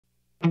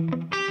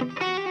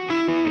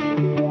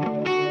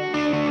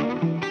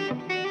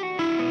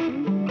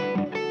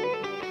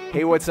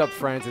what's up,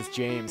 friends? It's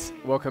James.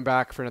 Welcome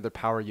back for another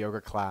power yoga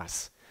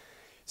class.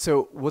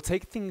 So we'll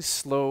take things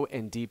slow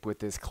and deep with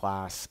this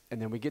class, and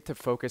then we get to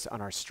focus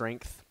on our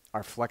strength,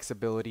 our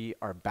flexibility,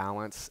 our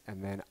balance,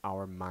 and then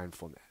our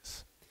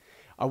mindfulness.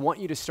 I want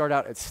you to start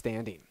out at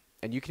standing,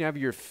 and you can have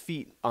your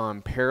feet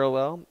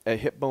parallel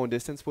at hip bone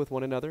distance with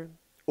one another,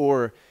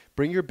 or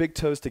bring your big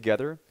toes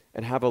together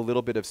and have a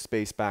little bit of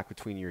space back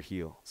between your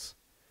heels.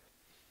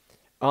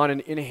 On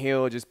an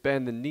inhale, just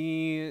bend the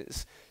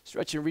knees,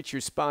 stretch and reach your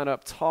spine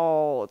up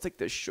tall. Take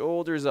the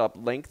shoulders up,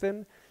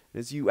 lengthen.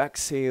 As you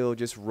exhale,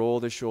 just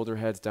roll the shoulder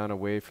heads down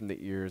away from the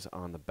ears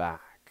on the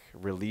back.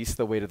 Release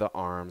the weight of the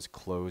arms,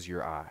 close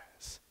your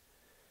eyes.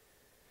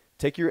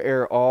 Take your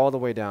air all the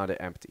way down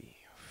to empty.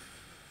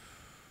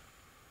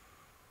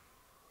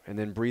 And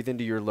then breathe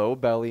into your low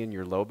belly and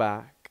your low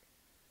back.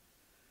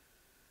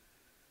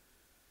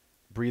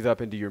 Breathe up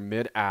into your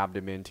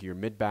mid-abdomen, to your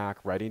mid-back,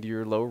 right into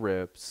your low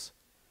ribs.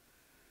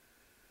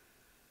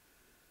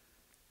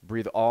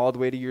 Breathe all the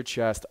way to your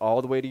chest,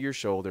 all the way to your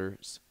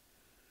shoulders.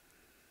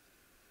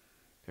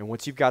 And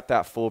once you've got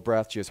that full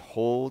breath, just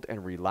hold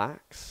and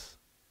relax.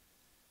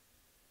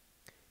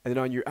 And then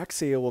on your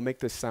exhale, we'll make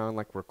this sound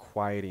like we're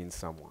quieting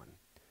someone.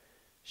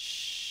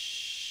 Shh.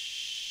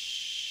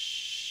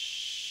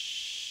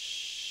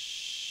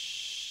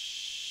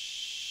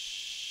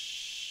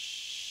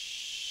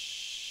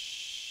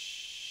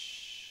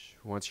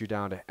 Once you're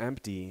down to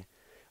empty,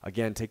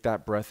 again, take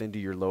that breath into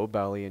your low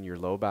belly and your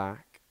low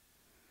back.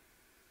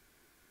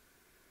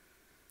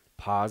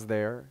 Pause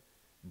there.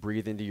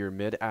 Breathe into your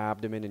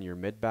mid-abdomen and your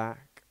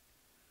mid-back.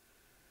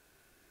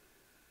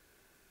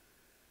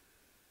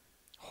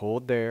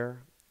 Hold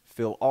there.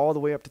 Fill all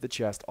the way up to the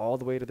chest, all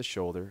the way to the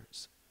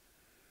shoulders.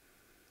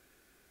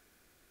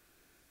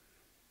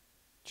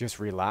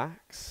 Just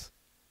relax.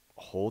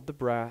 Hold the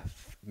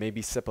breath.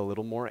 Maybe sip a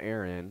little more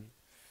air in.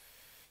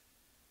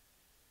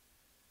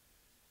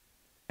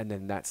 And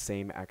then that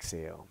same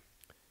exhale.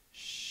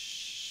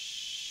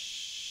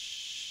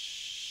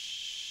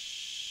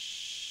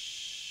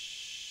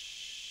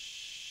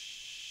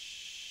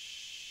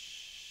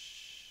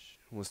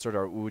 We'll start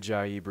our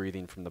Ujjayi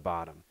breathing from the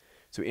bottom.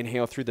 So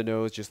inhale through the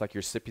nose just like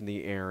you're sipping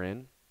the air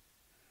in.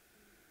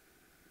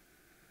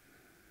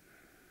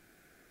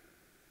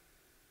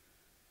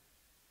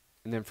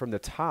 And then from the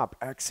top,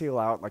 exhale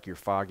out like you're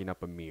fogging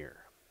up a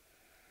mirror.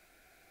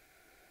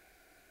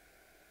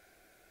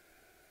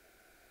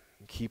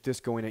 And keep this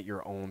going at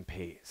your own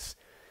pace.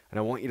 And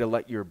I want you to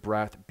let your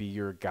breath be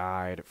your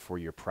guide for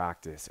your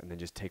practice, and then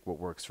just take what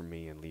works for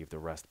me and leave the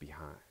rest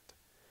behind.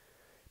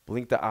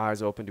 Blink the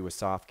eyes open to a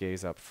soft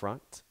gaze up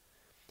front.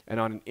 And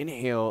on an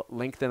inhale,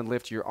 lengthen and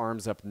lift your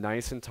arms up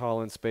nice and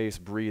tall in space.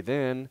 Breathe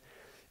in.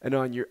 And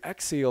on your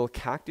exhale,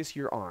 cactus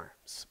your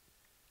arms.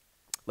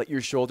 Let your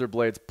shoulder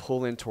blades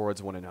pull in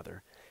towards one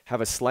another.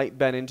 Have a slight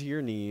bend into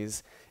your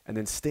knees. And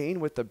then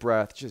staying with the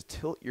breath, just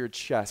tilt your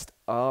chest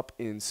up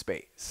in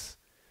space.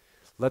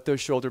 Let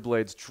those shoulder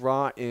blades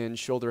draw in.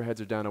 Shoulder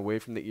heads are down away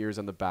from the ears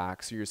on the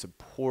back. So you're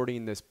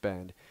supporting this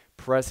bend,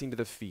 pressing to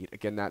the feet.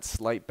 Again, that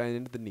slight bend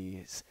into the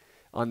knees.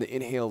 On the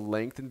inhale,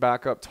 lengthen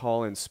back up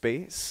tall in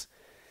space.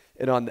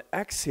 And on the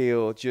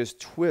exhale, just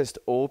twist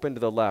open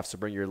to the left. So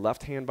bring your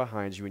left hand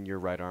behind you and your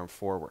right arm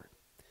forward.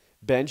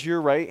 Bend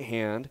your right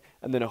hand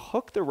and then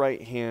hook the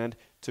right hand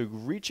to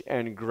reach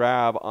and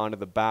grab onto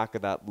the back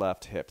of that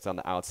left hip. It's on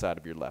the outside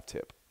of your left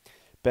hip.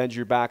 Bend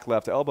your back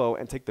left elbow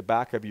and take the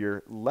back of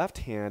your left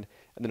hand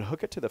and then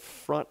hook it to the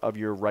front of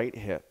your right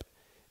hip.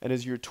 And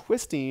as you're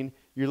twisting,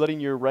 you're letting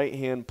your right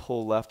hand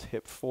pull left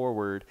hip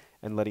forward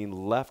and letting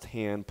left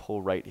hand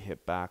pull right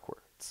hip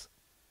backwards.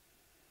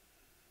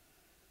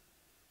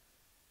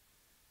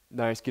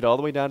 Nice. Get all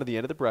the way down to the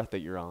end of the breath that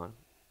you're on.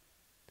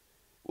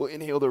 We'll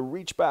inhale to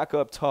reach back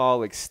up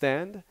tall,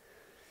 extend.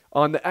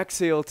 On the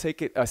exhale,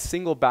 take it a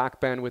single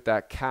back bend with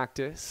that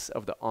cactus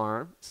of the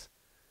arms.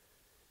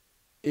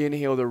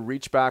 Inhale to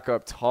reach back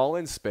up tall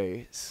in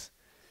space.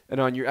 And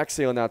on your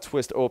exhale, now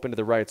twist open to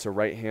the right, so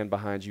right hand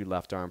behind you,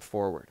 left arm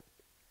forward.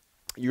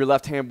 Your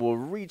left hand will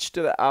reach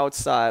to the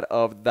outside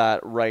of that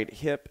right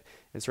hip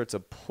and start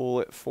to pull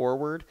it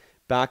forward.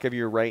 Back of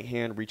your right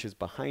hand reaches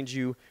behind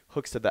you,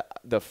 hooks to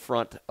the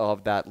front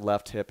of that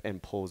left hip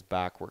and pulls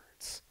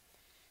backwards.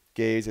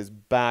 Gaze is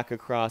back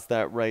across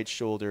that right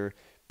shoulder,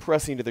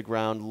 pressing to the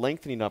ground,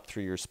 lengthening up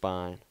through your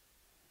spine.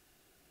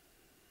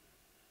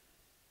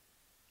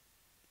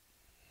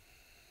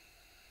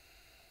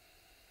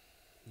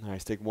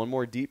 Nice. Take one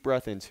more deep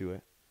breath into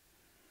it.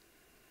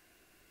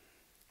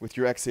 With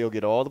your exhale,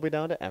 get all the way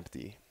down to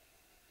empty.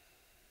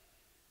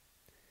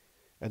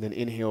 And then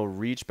inhale,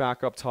 reach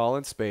back up tall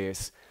in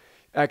space.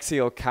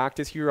 Exhale,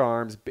 cactus your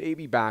arms,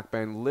 baby back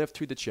bend, lift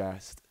through the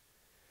chest.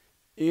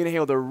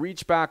 Inhale to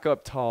reach back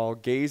up tall,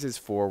 gaze is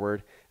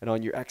forward. And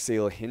on your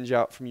exhale, hinge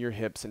out from your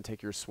hips and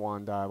take your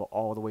swan dive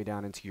all the way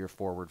down into your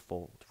forward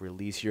fold.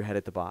 Release your head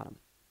at the bottom.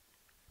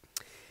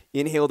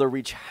 Inhale to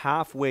reach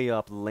halfway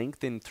up,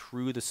 lengthen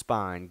through the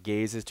spine,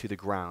 gazes to the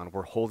ground.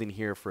 We're holding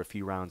here for a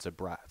few rounds of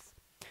breath.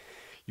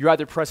 You're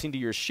either pressing to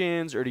your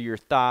shins or to your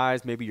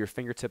thighs, maybe your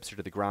fingertips are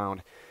to the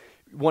ground.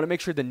 You want to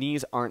make sure the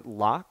knees aren't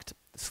locked,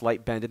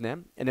 slight bend in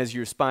them. And as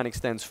your spine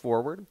extends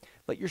forward,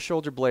 let your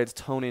shoulder blades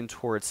tone in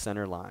towards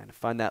center line.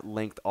 Find that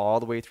length all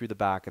the way through the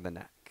back of the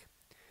neck.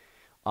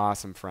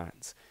 Awesome,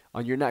 friends.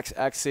 On your next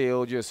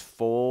exhale, just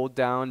fold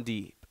down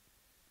deep.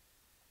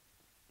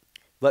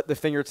 Let the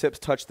fingertips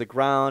touch the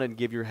ground and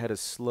give your head a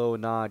slow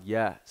nod,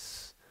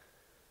 yes.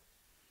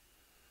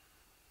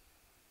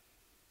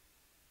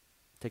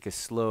 Take a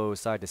slow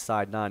side to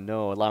side nod,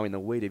 no, allowing the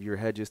weight of your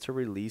head just to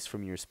release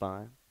from your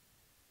spine.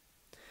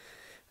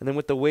 And then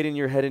with the weight in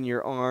your head and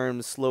your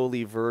arms,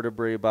 slowly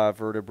vertebrae by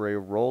vertebrae,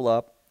 roll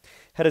up.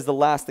 Head is the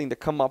last thing to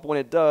come up. When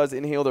it does,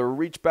 inhale to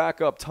reach back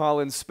up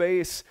tall in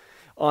space.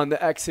 On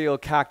the exhale,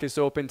 cactus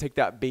open, take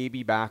that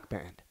baby back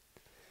bend.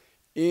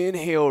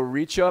 Inhale,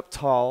 reach up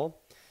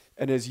tall.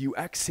 And as you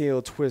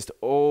exhale, twist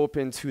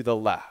open to the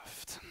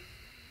left.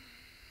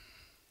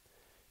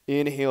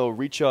 Inhale,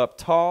 reach up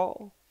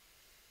tall.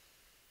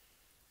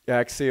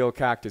 Exhale,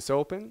 cactus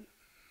open.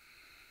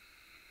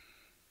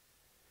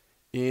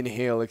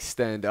 Inhale,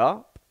 extend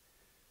up.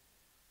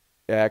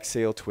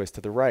 Exhale, twist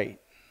to the right.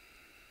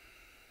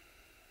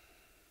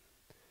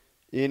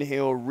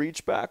 Inhale,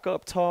 reach back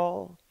up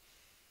tall.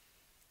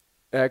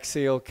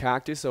 Exhale,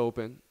 cactus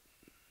open.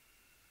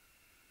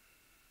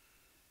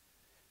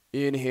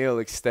 Inhale,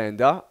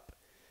 extend up.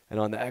 And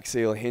on the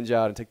exhale, hinge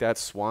out and take that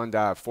swan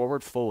dive.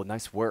 Forward fold.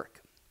 Nice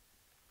work.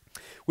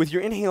 With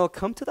your inhale,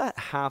 come to that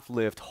half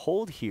lift.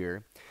 Hold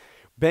here.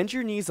 Bend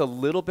your knees a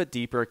little bit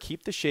deeper.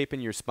 Keep the shape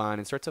in your spine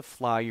and start to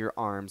fly your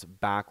arms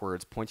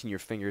backwards, pointing your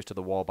fingers to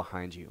the wall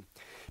behind you.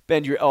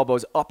 Bend your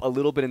elbows up a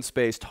little bit in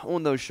space.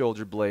 Tone those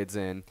shoulder blades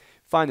in.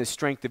 Find the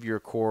strength of your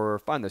core.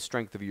 Find the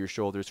strength of your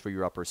shoulders for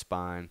your upper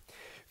spine.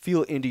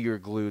 Feel into your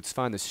glutes.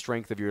 Find the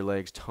strength of your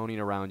legs toning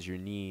around your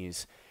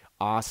knees.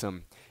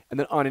 Awesome. And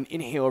then on an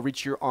inhale,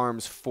 reach your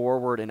arms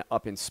forward and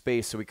up in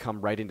space so we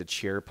come right into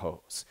chair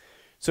pose.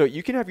 So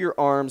you can have your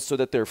arms so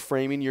that they're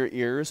framing your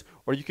ears,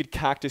 or you could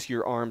cactus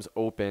your arms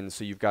open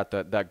so you've got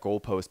that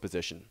goalpost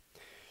position.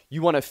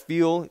 You want to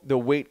feel the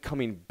weight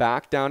coming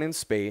back down in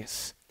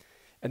space,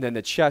 and then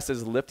the chest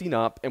is lifting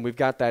up, and we've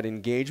got that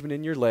engagement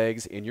in your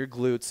legs, in your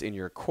glutes, in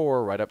your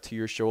core, right up to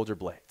your shoulder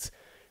blades.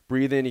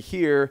 Breathe in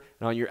here,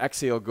 and on your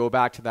exhale, go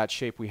back to that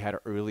shape we had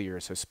earlier.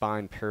 So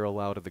spine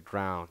parallel to the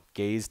ground,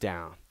 gaze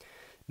down.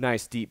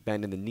 Nice deep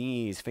bend in the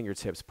knees,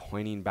 fingertips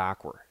pointing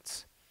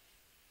backwards.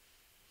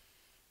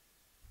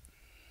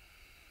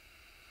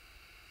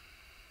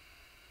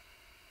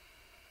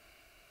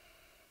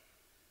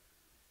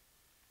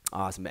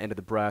 Awesome, end of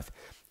the breath.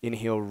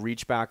 Inhale,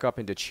 reach back up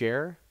into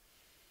chair.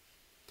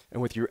 And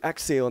with your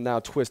exhale, now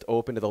twist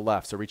open to the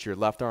left. So reach your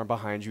left arm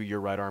behind you, your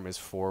right arm is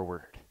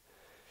forward.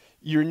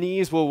 Your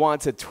knees will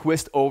want to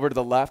twist over to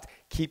the left.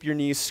 Keep your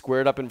knees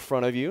squared up in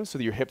front of you so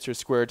that your hips are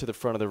squared to the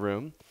front of the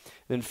room.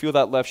 Then feel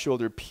that left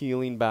shoulder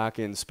peeling back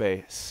in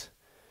space.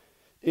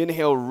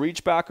 Inhale,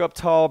 reach back up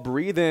tall,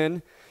 breathe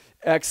in.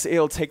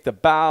 Exhale, take the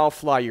bow,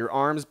 fly your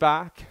arms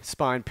back,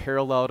 spine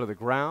parallel to the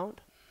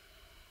ground.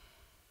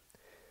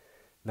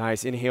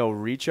 Nice, inhale,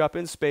 reach up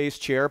in space,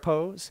 chair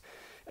pose.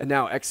 And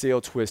now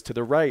exhale, twist to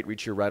the right.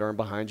 Reach your right arm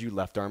behind you,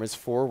 left arm is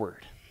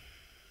forward.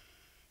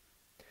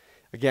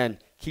 Again,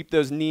 keep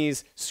those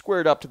knees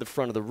squared up to the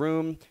front of the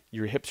room.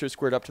 Your hips are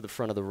squared up to the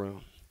front of the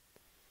room.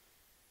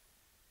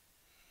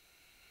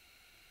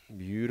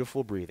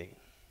 Beautiful breathing.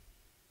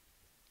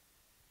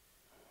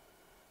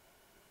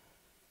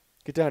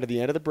 Get down to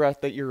the end of the breath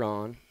that you're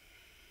on.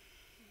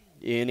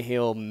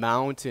 Inhale,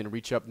 mountain,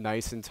 reach up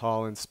nice and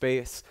tall in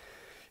space.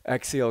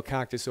 Exhale,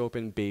 cactus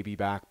open, baby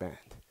back bend.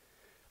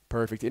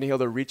 Perfect. Inhale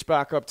to reach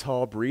back up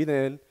tall, breathe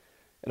in.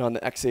 And on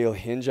the exhale,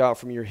 hinge out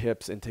from your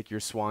hips and take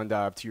your swan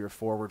dive to your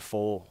forward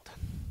fold.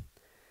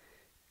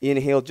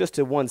 Inhale just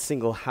to one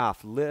single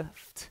half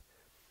lift.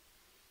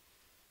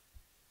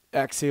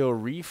 Exhale,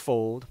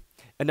 refold.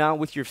 And now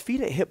with your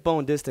feet at hip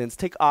bone distance,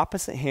 take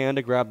opposite hand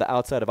to grab the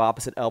outside of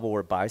opposite elbow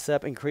or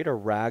bicep and create a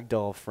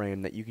ragdoll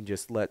frame that you can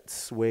just let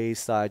sway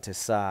side to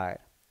side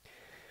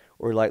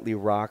or lightly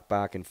rock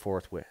back and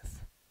forth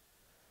with.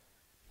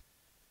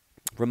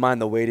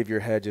 Remind the weight of your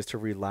head just to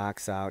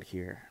relax out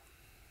here.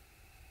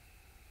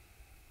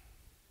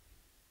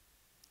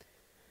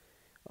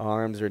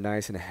 Arms are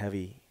nice and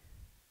heavy.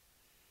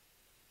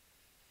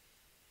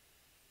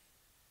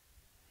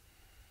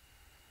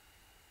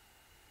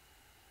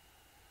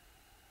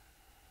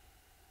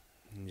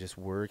 And just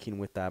working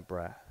with that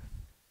breath.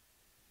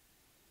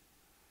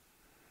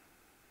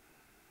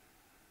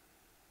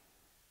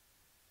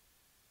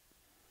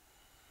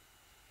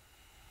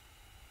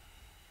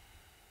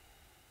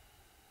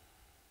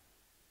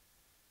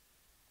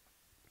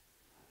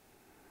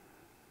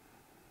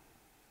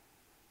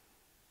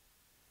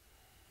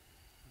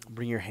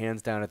 Bring your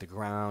hands down at the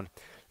ground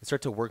and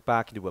start to work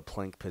back into a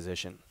plank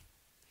position.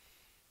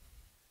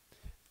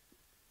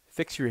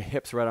 Fix your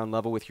hips right on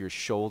level with your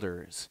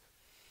shoulders.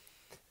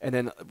 And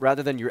then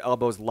rather than your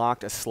elbows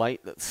locked, a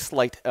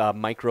slight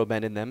micro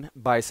bend in them.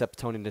 Bicep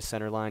tone into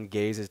center line.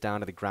 Gaze is down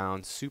to the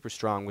ground. Super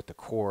strong with the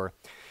core.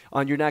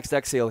 On your next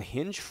exhale,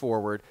 hinge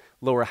forward,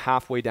 lower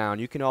halfway down.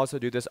 You can also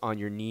do this on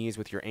your knees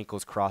with your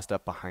ankles crossed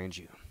up behind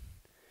you.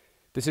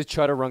 This is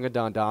Chaturanga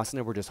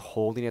Dandasana. We're just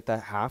holding at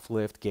that half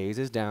lift, gaze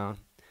is down,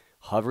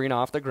 hovering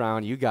off the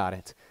ground. You got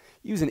it.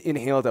 Use an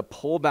inhale to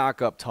pull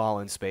back up tall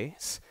in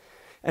space.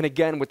 And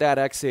again, with that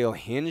exhale,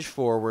 hinge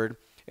forward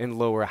and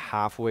lower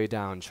halfway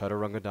down,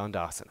 Chaturanga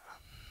Dandasana.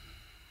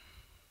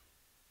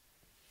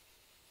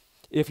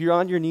 If you're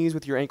on your knees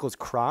with your ankles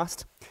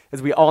crossed,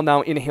 as we all now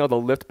inhale to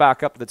lift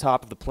back up to the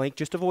top of the plank,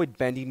 just avoid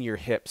bending your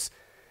hips.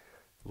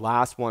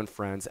 Last one,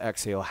 friends.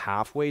 Exhale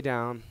halfway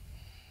down.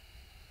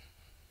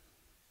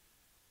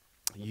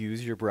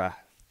 Use your breath.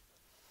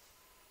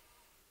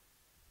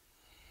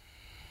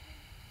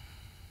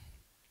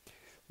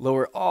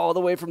 Lower all the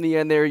way from the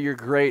end there. You're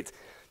great.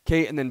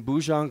 Okay, and then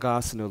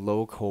Bhujangasana,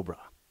 low cobra.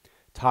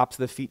 Tops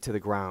of the feet to the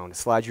ground.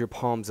 Slide your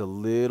palms a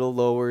little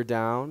lower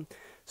down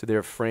so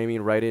they're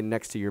framing right in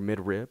next to your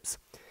mid-ribs.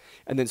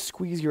 And then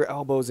squeeze your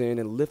elbows in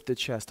and lift the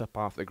chest up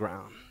off the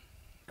ground.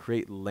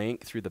 Create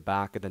length through the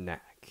back of the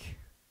neck.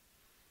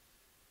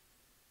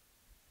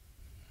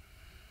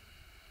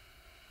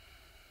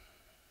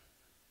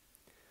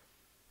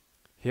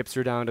 Hips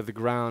are down to the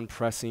ground,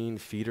 pressing,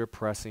 feet are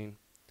pressing,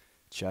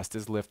 chest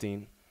is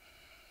lifting.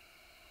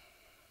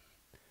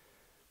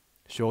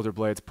 Shoulder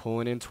blades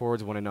pulling in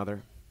towards one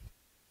another.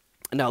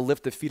 And now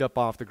lift the feet up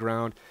off the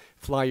ground,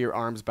 fly your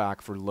arms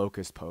back for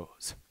locust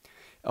pose.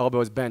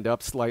 Elbows bend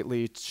up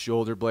slightly,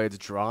 shoulder blades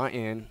draw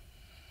in.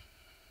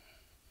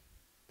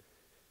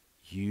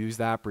 Use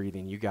that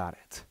breathing, you got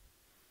it.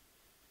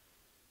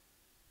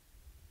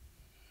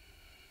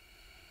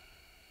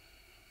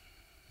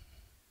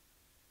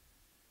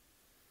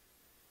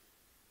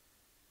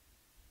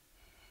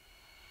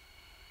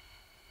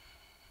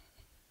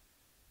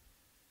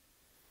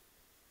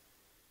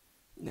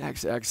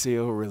 Next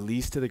exhale,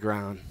 release to the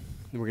ground.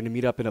 And we're going to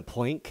meet up in a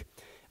plank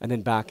and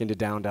then back into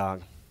down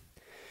dog.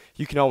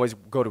 You can always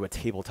go to a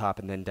tabletop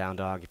and then down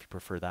dog if you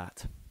prefer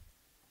that.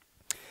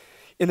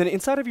 And then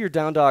inside of your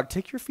down dog,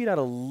 take your feet out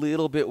a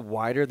little bit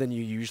wider than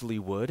you usually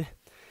would.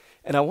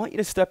 And I want you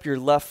to step your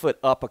left foot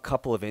up a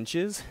couple of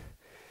inches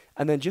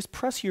and then just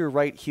press your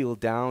right heel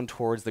down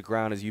towards the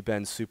ground as you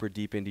bend super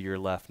deep into your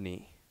left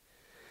knee.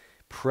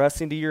 Press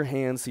into your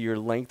hands so you're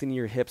lengthening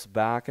your hips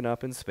back and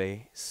up in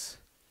space.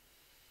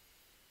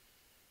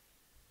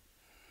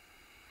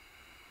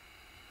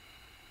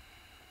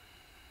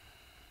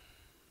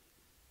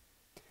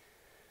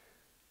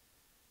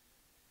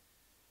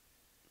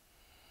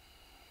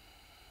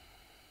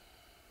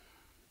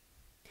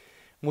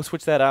 We'll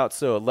switch that out.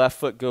 So left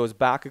foot goes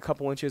back a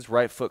couple inches,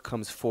 right foot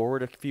comes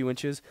forward a few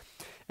inches,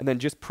 and then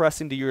just press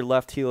into your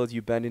left heel as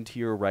you bend into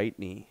your right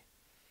knee.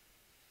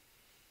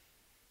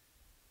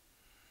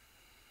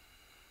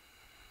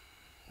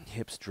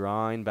 Hips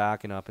drawing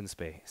back and up in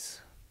space.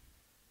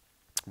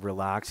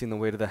 Relaxing the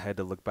weight of the head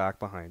to look back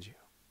behind you.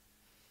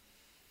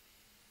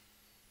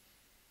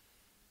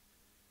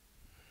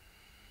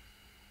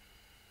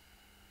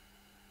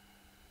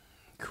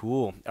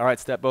 Cool. All right,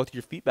 step both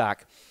your feet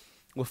back.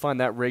 We'll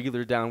find that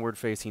regular downward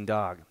facing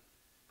dog.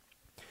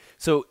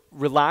 So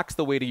relax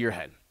the weight of your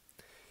head.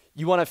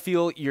 You want to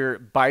feel your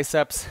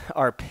biceps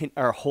are kind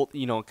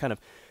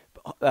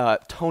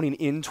of toning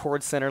in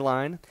towards center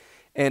line.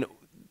 And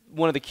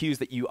one of the cues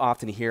that you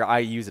often hear, I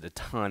use it a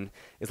ton,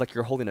 is like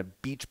you're holding a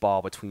beach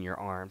ball between your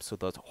arms. So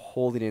those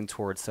holding in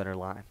towards center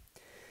line.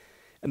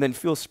 And then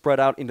feel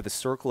spread out into the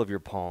circle of your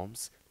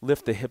palms.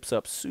 Lift the hips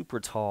up super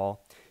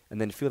tall. And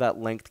then feel that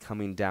length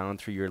coming down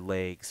through your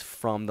legs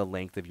from the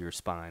length of your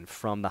spine,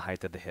 from the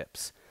height of the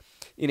hips.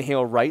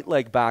 Inhale, right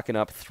leg back and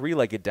up,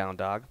 three-legged down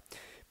dog.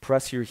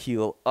 Press your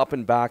heel up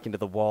and back into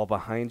the wall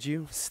behind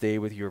you. Stay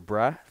with your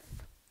breath.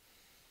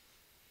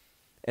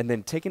 And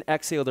then take an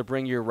exhale to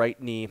bring your right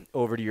knee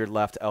over to your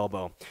left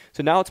elbow.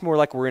 So now it's more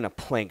like we're in a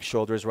plank,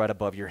 shoulders right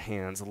above your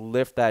hands.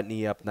 Lift that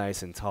knee up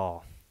nice and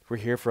tall. We're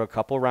here for a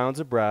couple rounds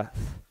of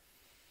breath.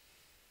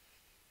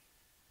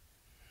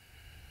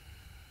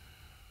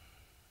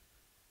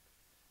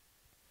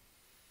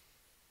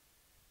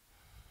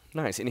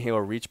 Nice. Inhale,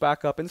 reach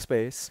back up in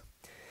space.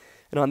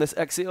 And on this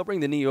exhale, bring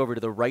the knee over to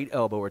the right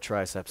elbow or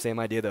tricep. Same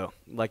idea though,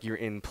 like you're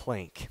in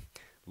plank.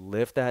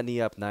 Lift that knee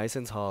up nice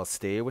and tall.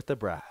 Stay with the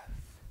breath.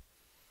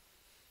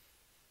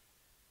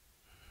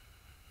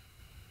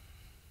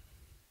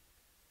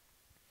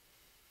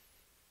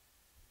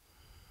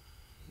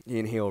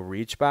 Inhale,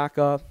 reach back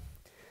up.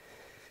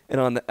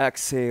 And on the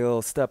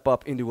exhale, step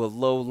up into a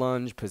low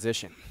lunge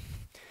position.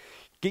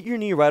 Get your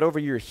knee right over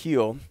your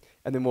heel.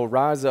 And then we'll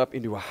rise up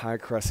into a high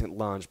crescent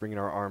lunge, bringing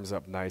our arms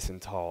up nice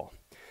and tall.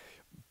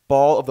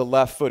 Ball of the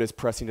left foot is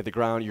pressing to the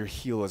ground. Your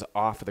heel is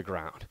off of the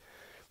ground.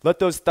 Let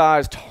those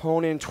thighs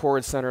tone in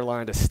towards center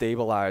line to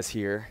stabilize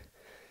here.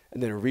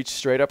 And then reach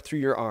straight up through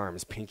your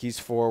arms. Pinkies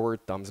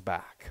forward, thumbs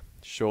back.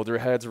 Shoulder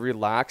heads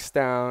relax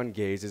down,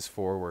 gazes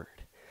forward.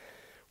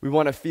 We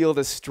want to feel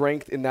the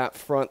strength in that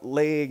front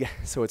leg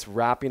so it's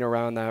wrapping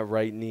around that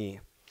right knee.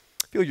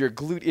 Feel your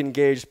glute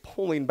engaged,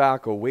 pulling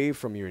back away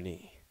from your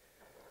knee.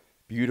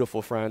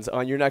 Beautiful, friends.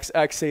 On your next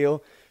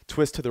exhale,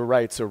 Twist to the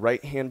right, so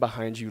right hand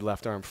behind you,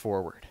 left arm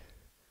forward.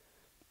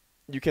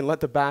 You can let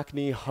the back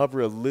knee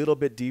hover a little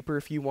bit deeper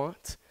if you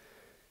want.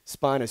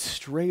 Spine is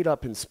straight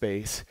up in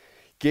space.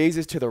 Gaze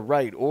is to the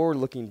right or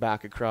looking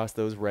back across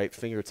those right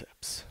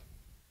fingertips.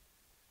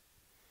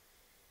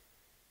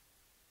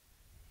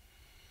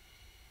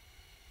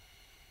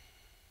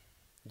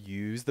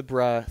 Use the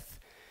breath.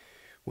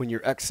 When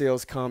your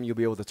exhales come, you'll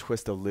be able to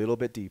twist a little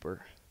bit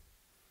deeper.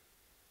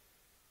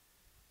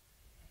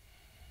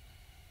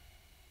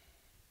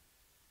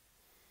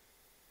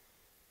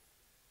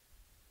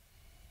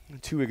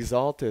 To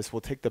exalt this,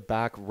 we'll take the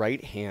back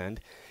right hand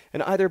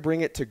and either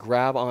bring it to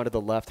grab onto the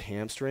left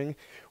hamstring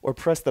or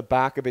press the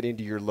back of it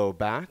into your low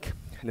back.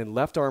 And then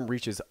left arm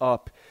reaches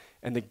up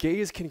and the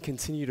gaze can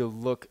continue to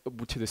look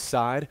to the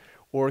side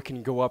or it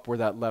can go up where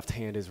that left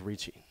hand is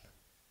reaching.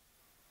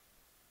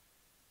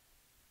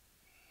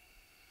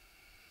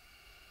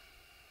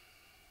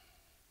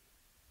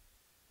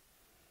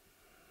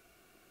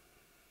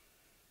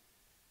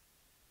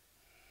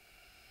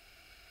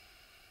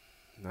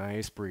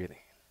 Nice breathing.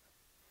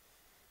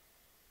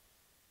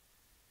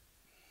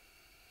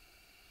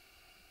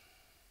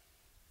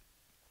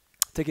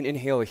 Take an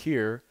inhale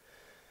here,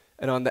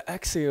 and on the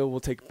exhale, we'll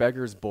take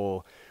beggar's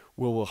bowl,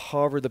 where we'll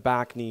hover the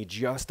back knee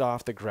just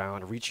off the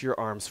ground, reach your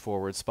arms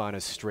forward, spine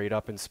is straight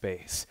up in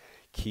space.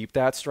 Keep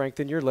that strength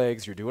in your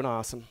legs, you're doing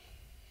awesome.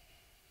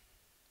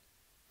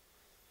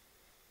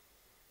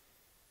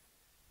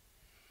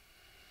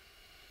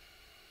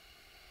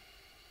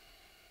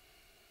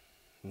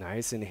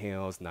 Nice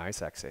inhales,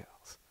 nice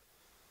exhales.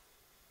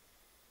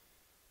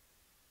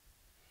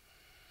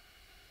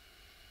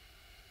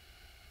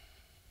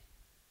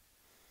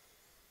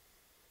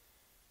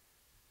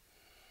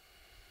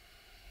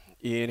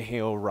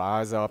 Inhale,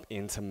 rise up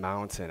into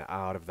mountain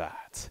out of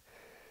that.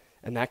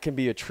 And that can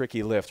be a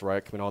tricky lift,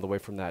 right? Coming all the way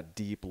from that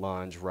deep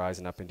lunge,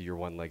 rising up into your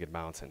one-legged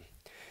mountain.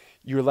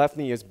 Your left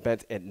knee is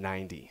bent at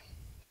 90.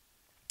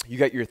 You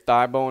got your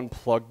thigh bone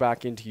plugged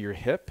back into your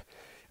hip,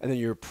 and then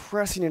you're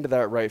pressing into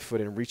that right foot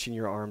and reaching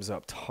your arms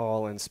up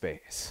tall in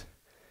space.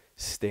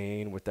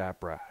 Staying with that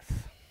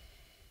breath.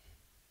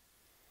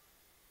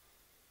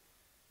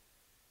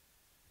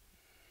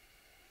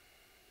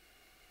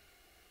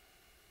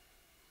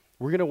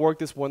 We're going to work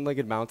this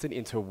one-legged mountain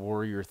into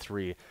warrior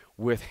 3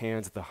 with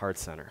hands at the heart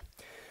center.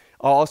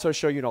 I'll also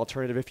show you an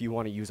alternative if you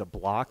want to use a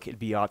block.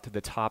 It'd be out to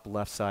the top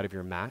left side of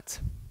your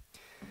mat.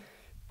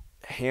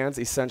 Hands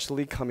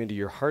essentially come into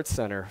your heart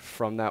center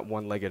from that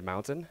one-legged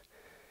mountain.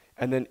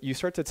 And then you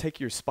start to take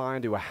your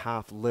spine to a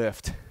half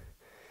lift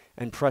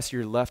and press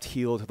your left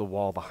heel to the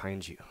wall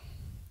behind you.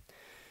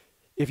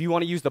 If you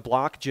want to use the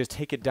block, just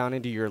take it down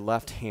into your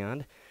left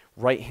hand.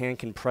 Right hand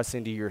can press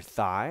into your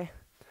thigh.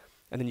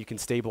 And then you can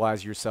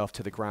stabilize yourself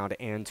to the ground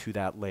and to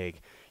that leg.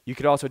 You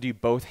could also do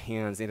both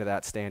hands into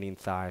that standing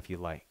thigh if you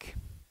like.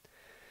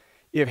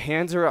 If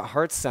hands are at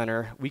heart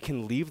center, we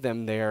can leave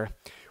them there,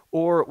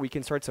 or we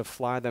can start to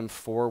fly them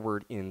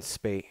forward in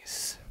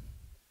space.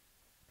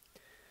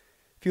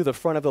 Feel the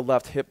front of the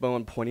left hip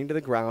bone pointing to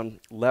the ground,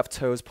 left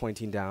toes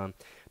pointing down,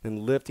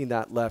 then lifting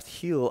that left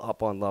heel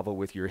up on level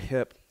with your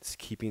hip,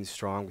 keeping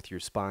strong with your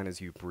spine as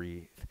you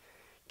breathe.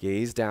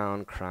 Gaze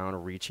down, crown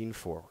reaching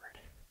forward.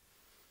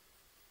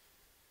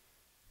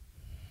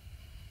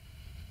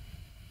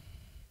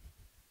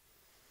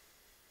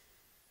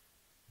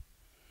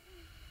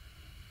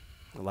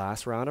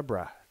 Last round of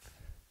breath.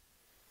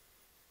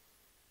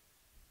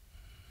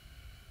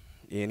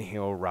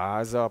 Inhale,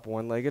 rise up,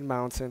 one-legged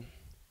mountain.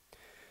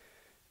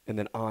 And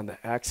then on the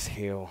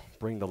exhale,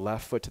 bring the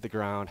left foot to the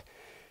ground.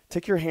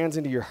 Take your hands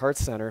into your heart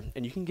center,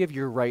 and you can give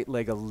your right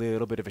leg a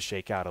little bit of a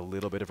shake out, a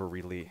little bit of a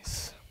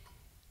release.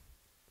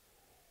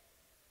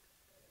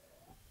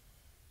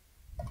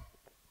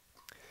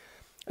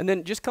 And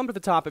then just come to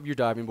the top of your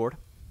diving board.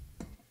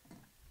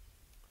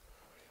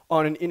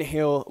 On an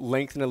inhale,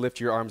 lengthen and lift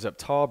your arms up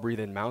tall, breathe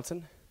in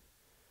mountain.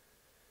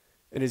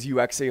 And as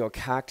you exhale,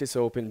 cactus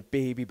open,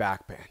 baby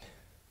back bend.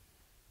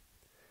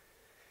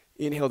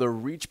 Inhale to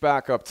reach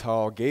back up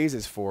tall,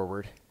 gazes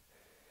forward.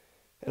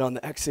 And on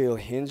the exhale,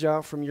 hinge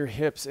out from your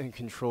hips and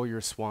control your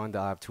swan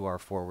dive to our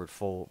forward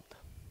fold.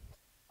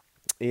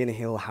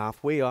 Inhale,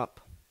 halfway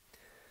up.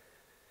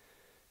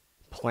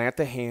 Plant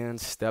the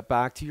hands, step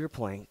back to your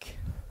plank.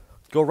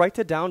 Go right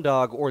to down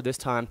dog, or this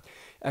time,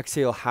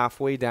 exhale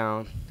halfway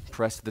down.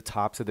 Press to the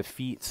tops of the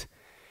feet.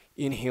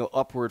 Inhale,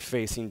 upward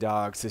facing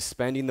dog,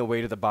 suspending the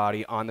weight of the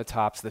body on the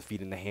tops of the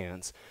feet and the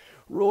hands.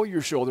 Roll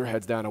your shoulder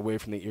heads down away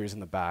from the ears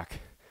and the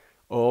back.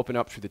 Open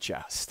up through the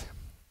chest.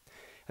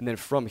 And then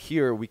from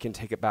here, we can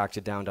take it back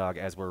to down dog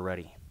as we're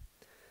ready.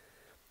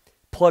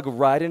 Plug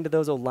right into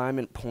those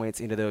alignment points,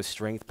 into those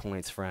strength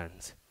points,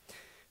 friends.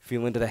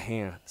 Feel into the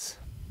hands.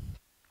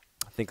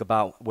 Think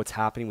about what's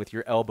happening with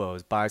your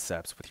elbows,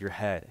 biceps, with your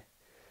head.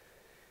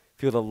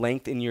 Feel the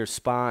length in your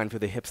spine,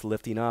 feel the hips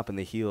lifting up and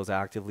the heels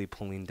actively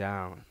pulling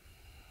down.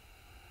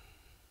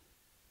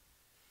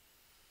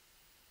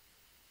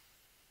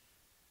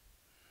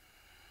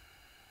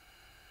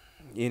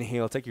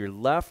 Inhale, take your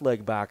left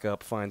leg back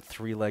up, find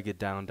three-legged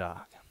down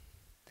dog.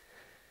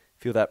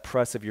 Feel that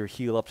press of your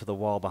heel up to the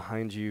wall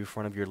behind you,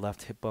 front of your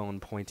left hip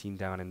bone pointing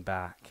down and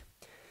back.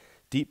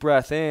 Deep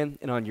breath in,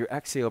 and on your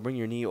exhale, bring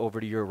your knee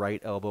over to your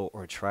right elbow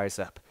or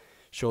tricep.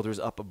 Shoulders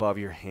up above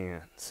your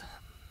hands.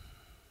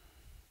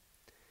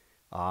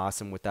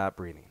 Awesome with that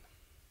breathing.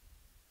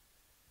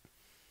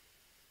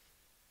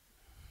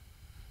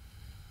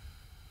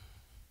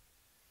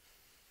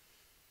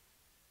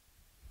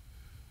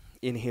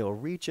 Inhale,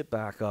 reach it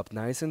back up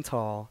nice and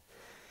tall.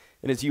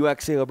 And as you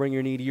exhale, bring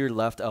your knee to your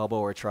left elbow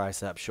or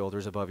tricep,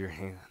 shoulders above your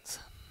hands.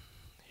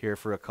 Here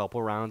for a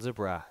couple rounds of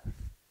breath.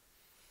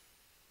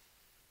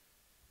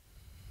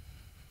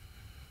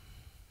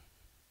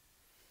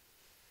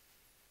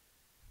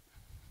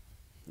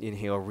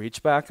 Inhale,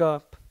 reach back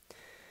up.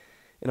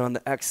 And on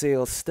the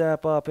exhale,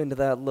 step up into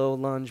that low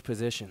lunge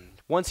position.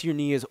 Once your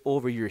knee is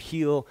over your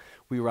heel,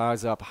 we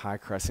rise up, high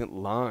crescent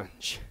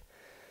lunge.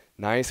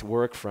 Nice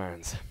work,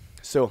 friends.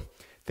 So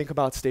think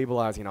about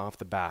stabilizing off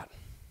the bat.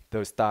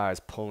 Those thighs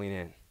pulling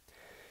in.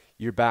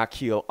 Your back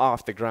heel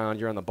off the ground,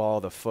 you're on the ball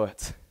of the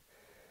foot.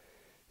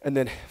 And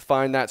then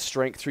find that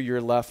strength through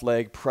your left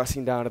leg,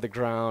 pressing down to the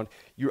ground,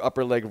 your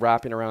upper leg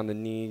wrapping around the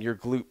knee, your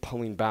glute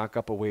pulling back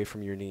up away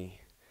from your knee.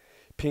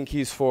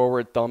 Pinkies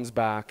forward, thumbs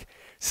back,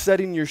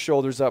 setting your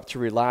shoulders up to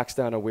relax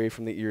down away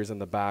from the ears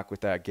and the back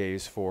with that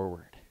gaze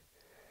forward.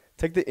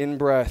 Take the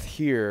in-breath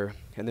here,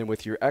 and then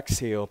with your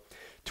exhale,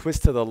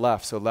 twist to the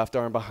left, so left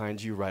arm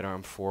behind you, right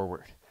arm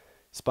forward.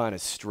 Spine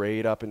is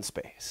straight up in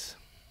space.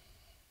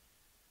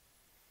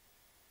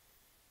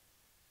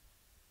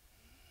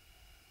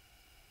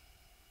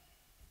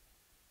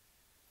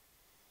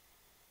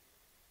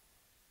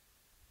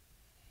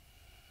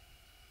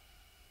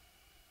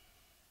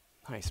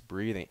 Nice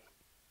breathing.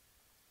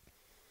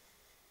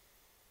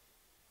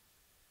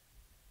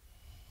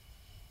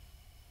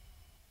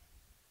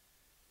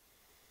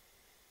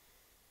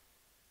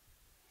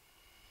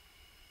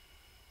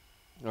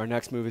 Our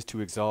next move is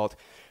to exalt.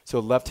 So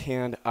left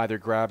hand either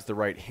grabs the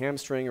right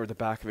hamstring or the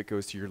back of it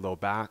goes to your low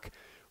back.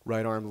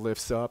 Right arm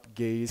lifts up,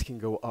 gaze can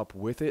go up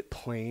with it,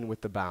 playing with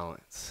the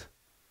balance.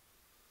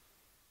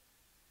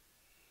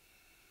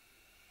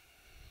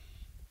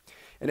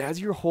 And as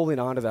you're holding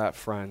on to that,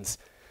 friends,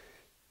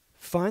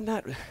 find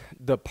that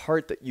the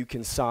part that you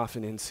can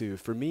soften into.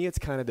 For me, it's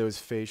kind of those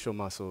facial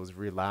muscles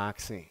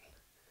relaxing.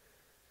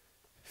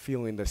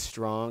 Feeling the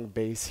strong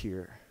base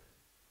here.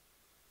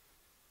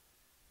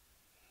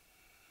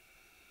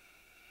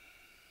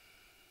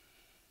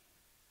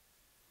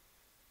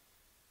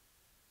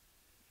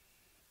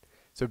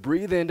 So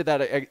breathe into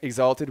that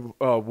exalted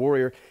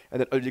warrior, and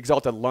then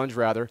exalted lunge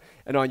rather.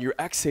 And on your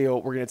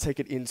exhale, we're going to take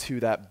it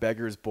into that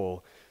beggar's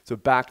bowl. So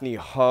back knee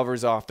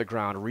hovers off the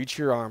ground. Reach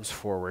your arms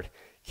forward.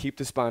 Keep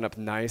the spine up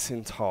nice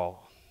and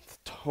tall.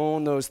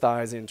 Tone those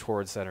thighs in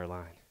towards center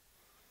line.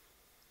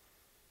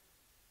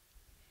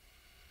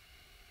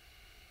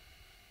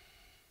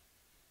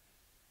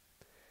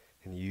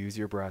 And use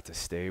your breath to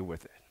stay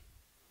with it.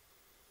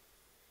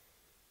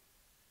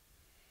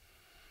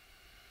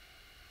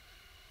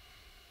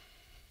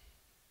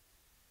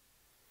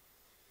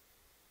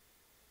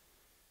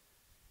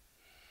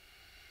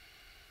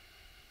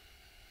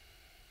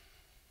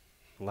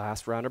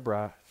 Last round of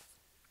breath.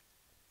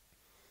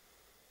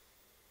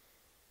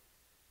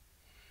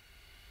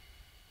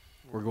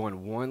 We're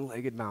going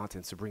one-legged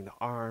mountain, so bring the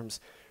arms,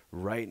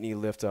 right knee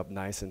lift up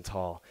nice and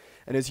tall.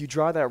 And as you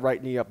draw that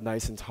right knee up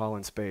nice and tall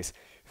in space,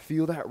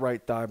 feel that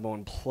right thigh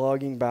bone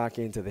plugging back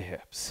into the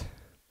hips.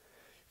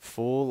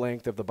 Full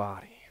length of the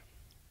body,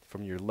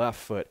 from your left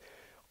foot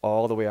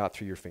all the way out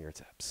through your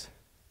fingertips.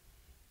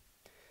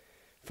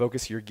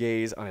 Focus your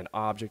gaze on an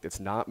object that's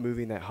not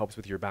moving that helps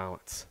with your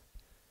balance.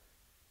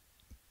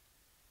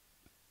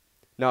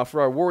 Now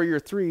for our warrior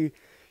 3,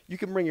 you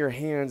can bring your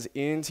hands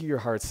into your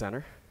heart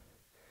center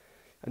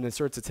and then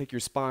start to take your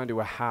spine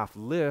to a half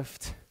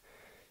lift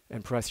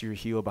and press your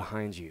heel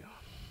behind you.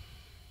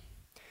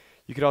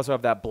 You could also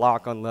have that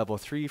block on level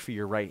 3 for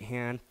your right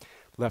hand,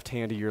 left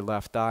hand to your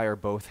left thigh, or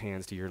both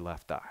hands to your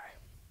left thigh.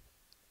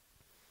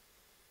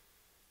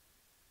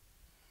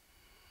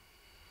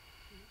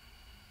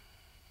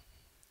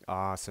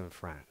 Awesome,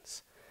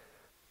 friends.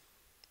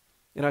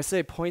 And I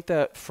say point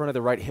that front of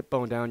the right hip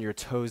bone down, your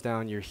toes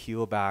down, your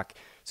heel back,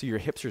 so your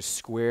hips are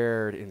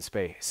squared in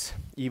space,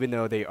 even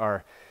though they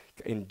are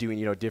in doing,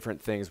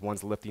 different things.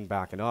 One's lifting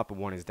back and up, and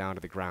one is down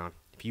to the ground.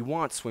 If you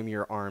want, swim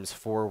your arms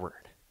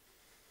forward.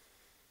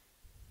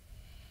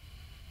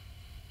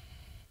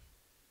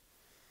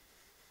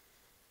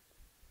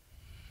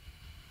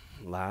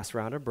 Last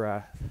round of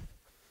breath.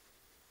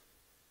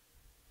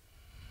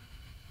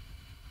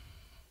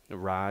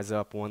 Rise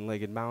up,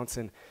 one-legged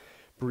mountain.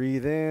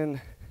 Breathe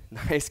in.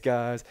 Nice,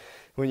 guys.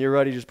 When you're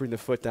ready, just bring the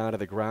foot down to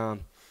the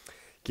ground.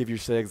 Give your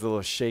legs a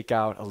little shake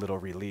out, a little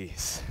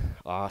release.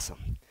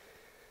 Awesome.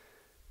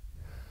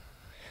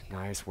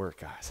 Nice work,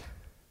 guys.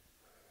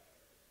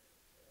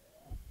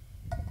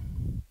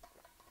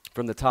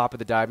 From the top of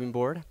the diving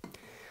board,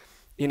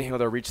 inhale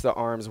to reach the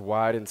arms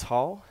wide and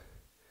tall.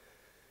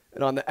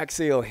 And on the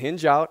exhale,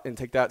 hinge out and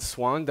take that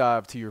swan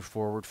dive to your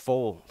forward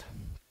fold.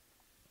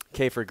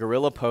 Okay, for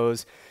gorilla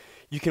pose,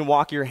 you can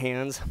walk your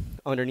hands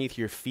underneath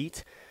your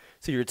feet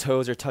so your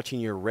toes are touching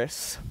your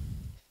wrists.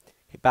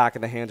 Back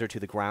of the hands are to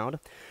the ground.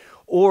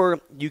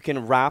 Or you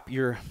can wrap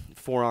your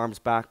forearms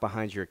back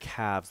behind your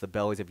calves, the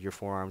bellies of your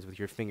forearms, with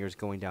your fingers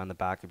going down the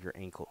back of your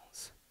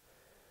ankles.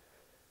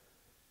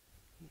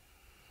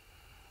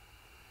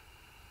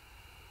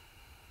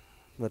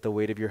 Let the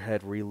weight of your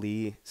head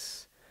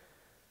release.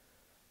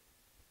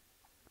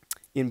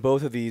 In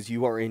both of these,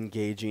 you are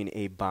engaging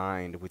a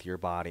bind with your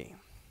body.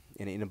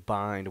 And in a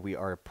bind, we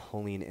are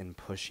pulling and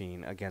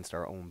pushing against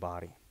our own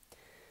body.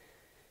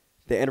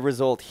 The end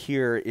result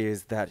here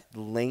is that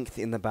length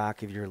in the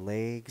back of your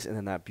legs and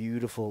then that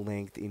beautiful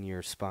length in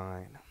your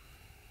spine.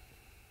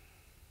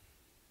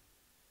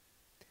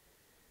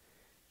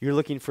 You're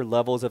looking for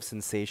levels of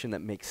sensation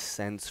that make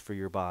sense for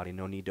your body.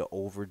 No need to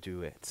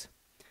overdo it.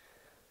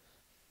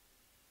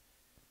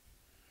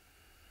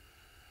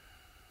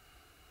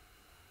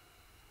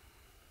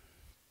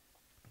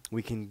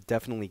 We can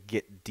definitely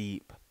get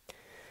deep,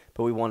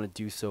 but we want to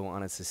do so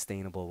on a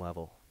sustainable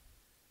level.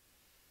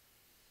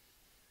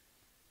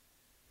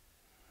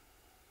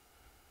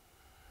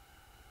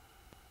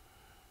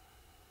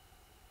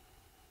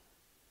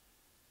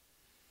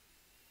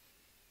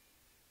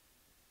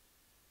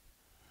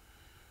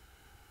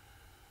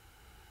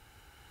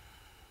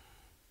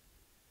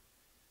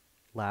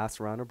 Last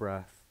round of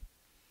breath.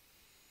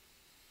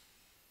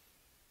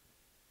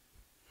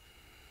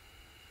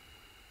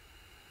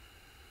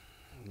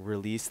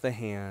 Release the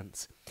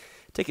hands.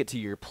 Take it to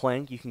your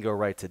plank. You can go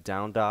right to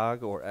down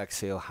dog or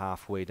exhale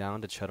halfway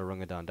down to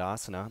Chaturanga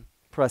Dandasana.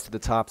 Press to the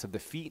tops of the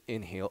feet.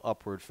 Inhale,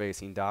 upward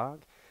facing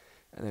dog.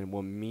 And then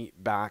we'll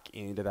meet back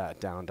into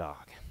that down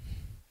dog.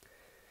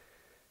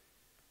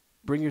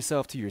 Bring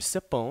yourself to your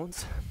sit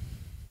bones.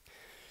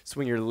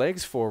 Swing your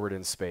legs forward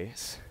in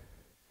space.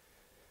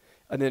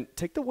 And then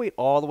take the weight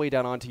all the way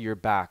down onto your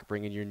back,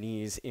 bringing your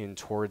knees in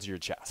towards your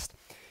chest.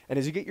 And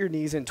as you get your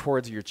knees in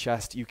towards your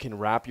chest, you can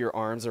wrap your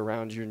arms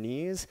around your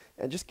knees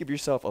and just give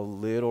yourself a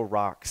little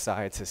rock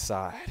side to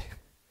side.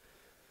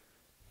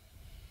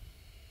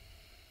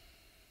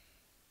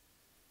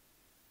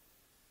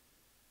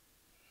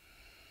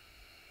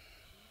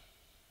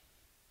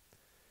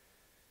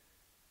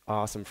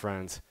 Awesome,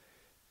 friends.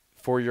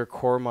 For your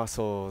core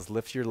muscles,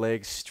 lift your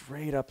legs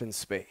straight up in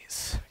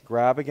space.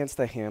 Grab against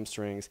the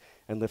hamstrings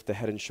and lift the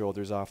head and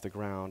shoulders off the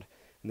ground.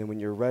 And then when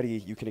you're ready,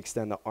 you can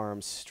extend the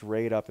arms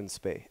straight up in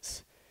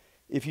space.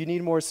 If you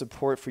need more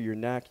support for your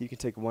neck, you can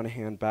take one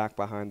hand back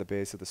behind the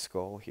base of the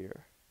skull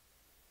here.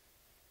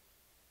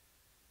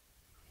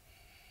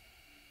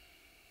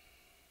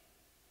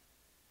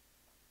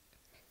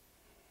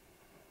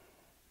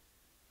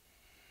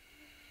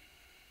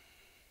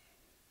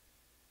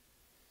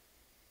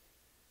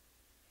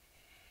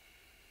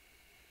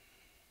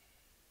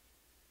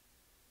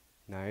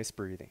 Nice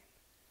breathing.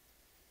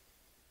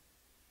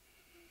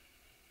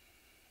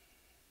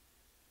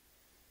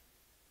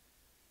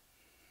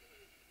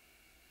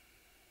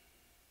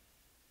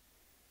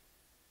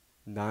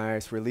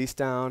 Nice. Release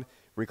down.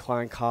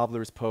 Recline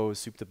cobbler's pose,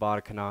 Supta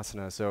Baddha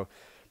Konasana. So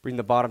bring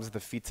the bottoms of the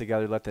feet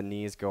together. Let the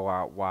knees go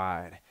out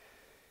wide.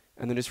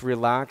 And then just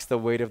relax the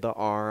weight of the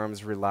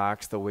arms.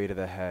 Relax the weight of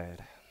the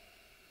head.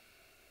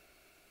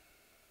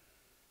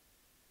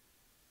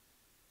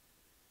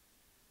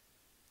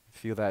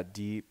 Feel that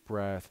deep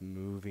breath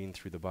moving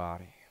through the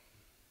body.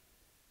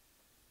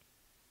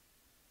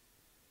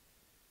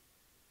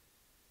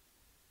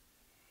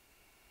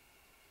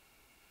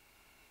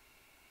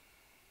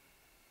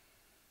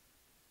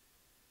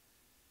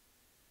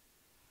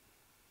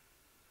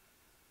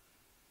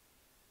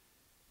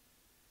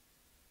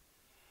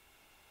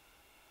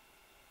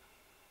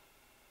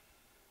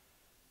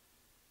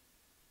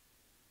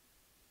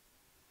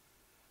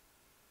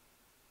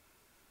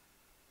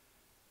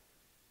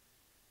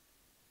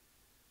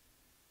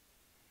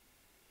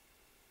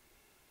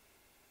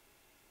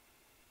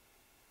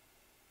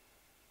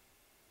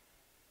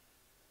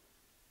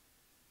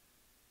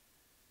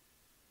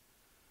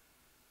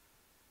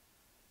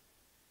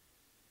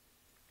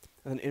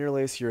 And then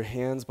interlace your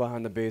hands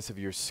behind the base of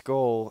your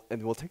skull,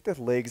 and we'll take the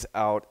legs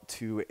out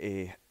to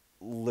a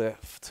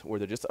lift where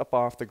they're just up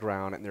off the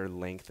ground and they're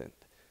lengthened.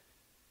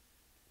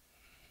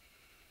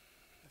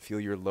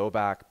 Feel your low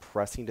back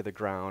pressing to the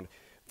ground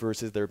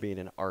versus there being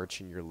an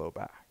arch in your low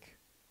back.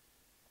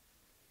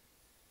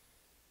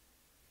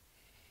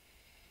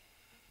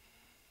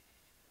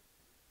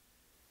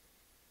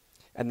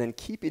 And then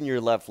keeping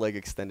your left leg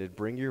extended,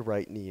 bring your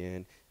right knee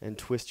in and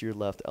twist your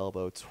left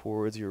elbow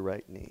towards your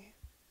right knee.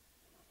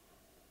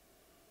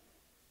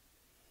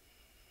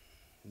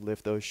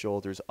 Lift those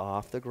shoulders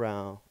off the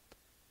ground.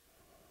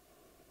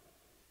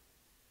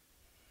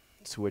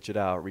 Switch it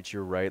out. Reach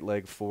your right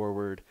leg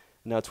forward.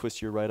 Now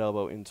twist your right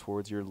elbow in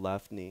towards your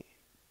left knee.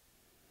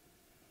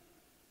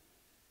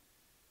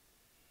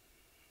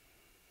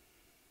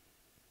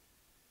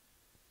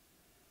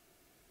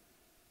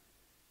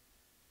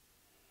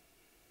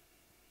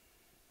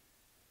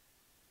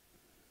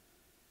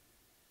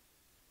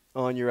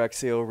 On your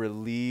exhale,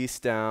 release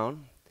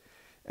down.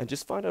 And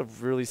just find a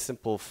really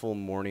simple full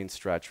morning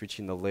stretch,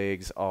 reaching the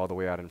legs all the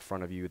way out in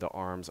front of you, the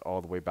arms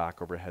all the way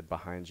back overhead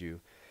behind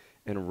you,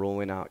 and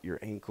rolling out your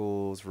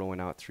ankles, rolling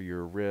out through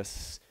your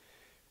wrists,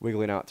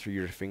 wiggling out through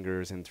your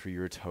fingers and through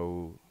your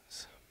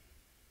toes.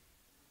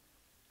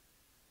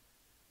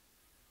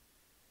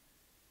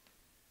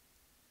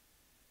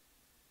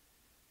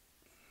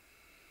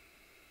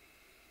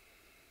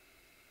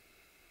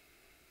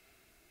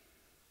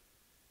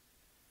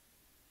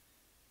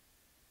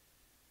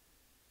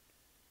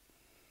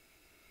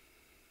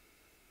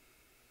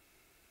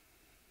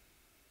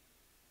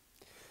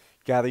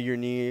 Gather your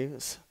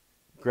knees,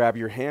 grab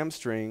your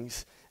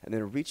hamstrings, and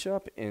then reach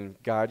up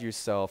and guide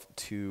yourself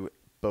to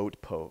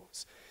boat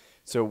pose.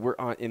 So we're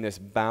in this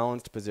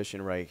balanced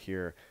position right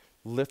here,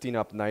 lifting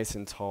up nice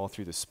and tall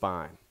through the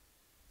spine.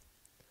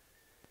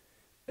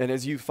 And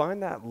as you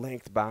find that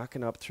length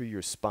backing up through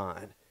your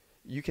spine,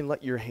 you can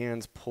let your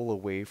hands pull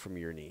away from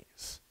your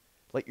knees.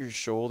 Let your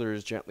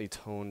shoulders gently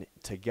tone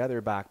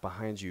together back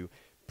behind you,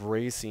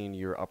 bracing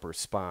your upper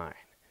spine.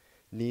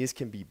 Knees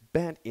can be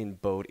bent in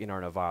boat in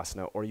our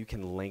Navasana, or you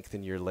can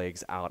lengthen your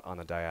legs out on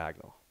a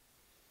diagonal.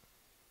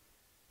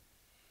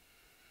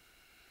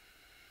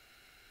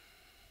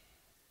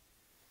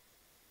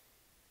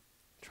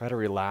 Try to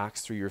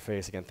relax through your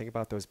face. Again, think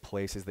about those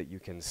places that you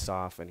can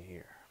soften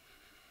here.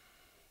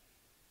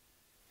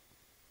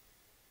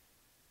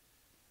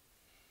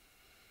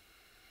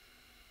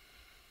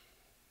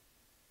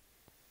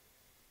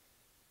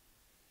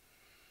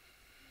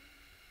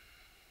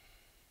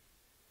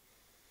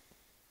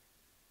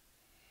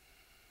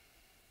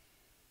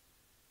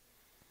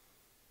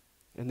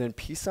 And then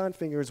peace sign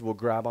fingers will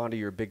grab onto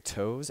your big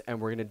toes,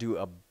 and we're going to do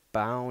a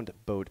bound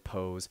boat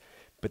pose,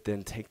 but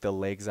then take the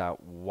legs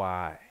out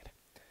wide.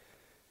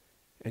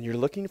 And you're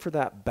looking for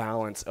that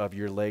balance of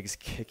your legs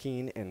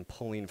kicking and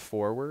pulling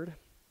forward,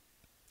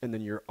 and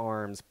then your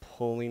arms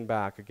pulling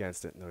back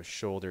against it, and those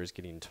shoulders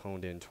getting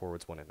toned in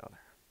towards one another.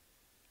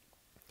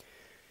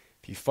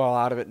 If you fall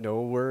out of it,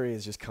 no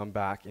worries, just come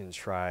back and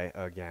try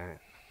again.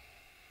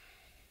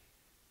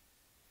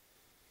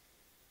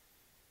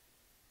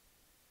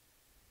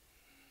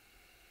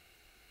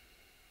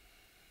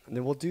 And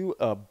then we'll do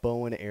a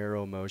bow and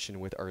arrow motion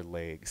with our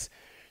legs.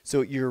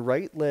 So your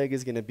right leg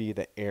is going to be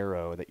the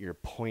arrow that you're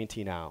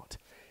pointing out.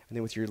 And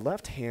then with your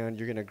left hand,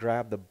 you're going to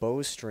grab the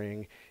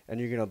bowstring and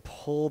you're going to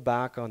pull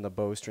back on the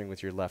bowstring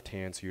with your left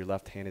hand so your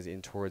left hand is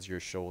in towards your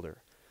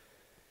shoulder.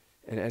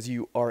 And as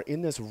you are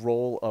in this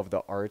role of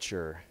the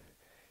archer,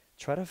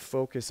 try to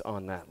focus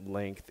on that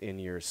length in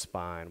your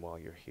spine while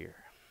you're here.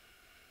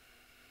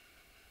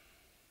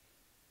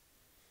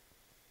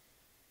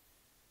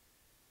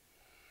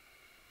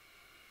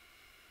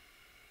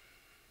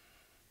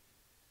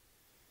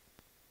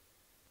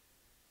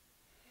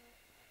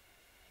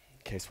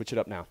 Okay, switch it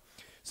up now.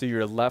 So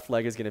your left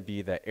leg is going to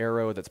be the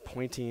arrow that's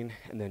pointing,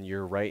 and then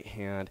your right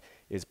hand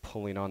is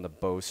pulling on the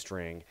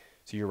bowstring.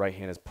 So your right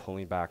hand is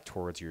pulling back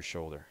towards your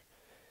shoulder.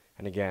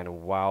 And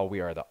again, while we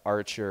are the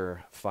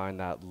archer, find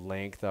that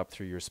length up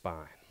through your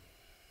spine.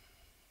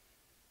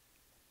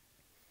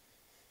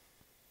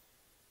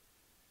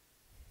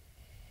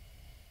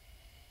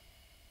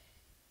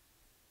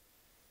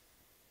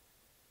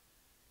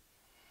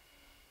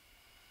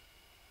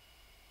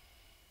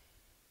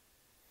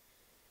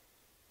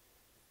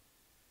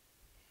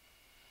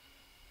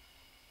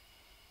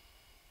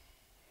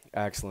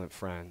 Excellent,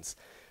 friends.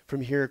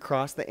 From here,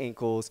 cross the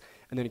ankles,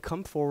 and then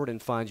come forward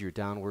and find your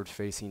downward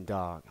facing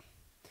dog.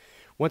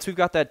 Once we've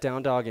got that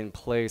down dog in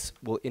place,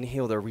 we'll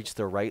inhale to reach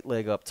the right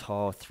leg up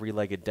tall,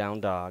 three-legged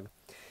down dog,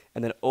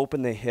 and then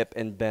open the hip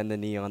and bend the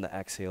knee on the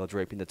exhale,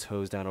 draping the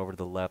toes down over to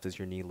the left as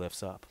your knee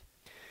lifts up.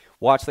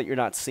 Watch that you're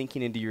not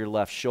sinking into your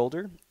left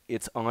shoulder.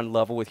 It's on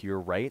level with your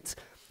right,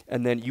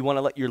 and then you want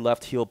to let your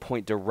left heel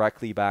point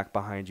directly back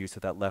behind you so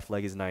that left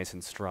leg is nice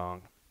and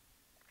strong.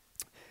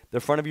 The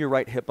front of your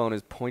right hip bone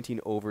is pointing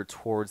over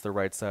towards the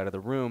right side of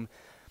the room.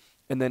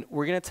 And then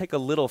we're going to take a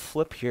little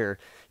flip here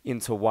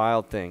into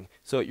Wild Thing.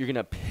 So you're going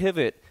to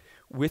pivot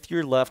with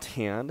your left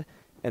hand,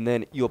 and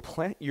then you'll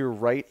plant your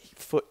right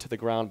foot to the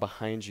ground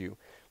behind you.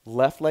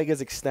 Left leg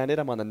is extended.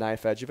 I'm on the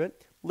knife edge of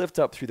it. Lift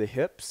up through the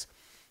hips,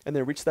 and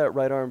then reach that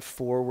right arm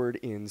forward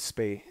in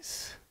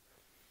space.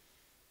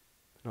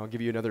 And I'll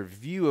give you another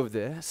view of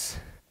this.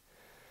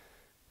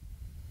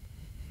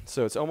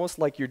 So it's almost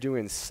like you're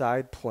doing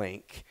side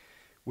plank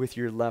with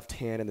your left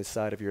hand and the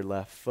side of your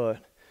left foot.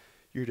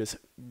 You're just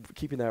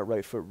keeping that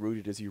right foot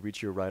rooted as you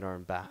reach your right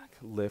arm back.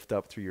 Lift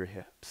up through your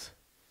hips.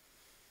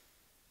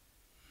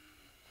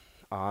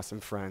 Awesome,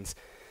 friends.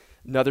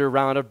 Another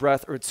round of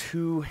breath or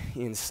two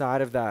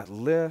inside of that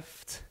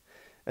lift.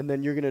 And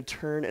then you're going to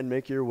turn and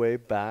make your way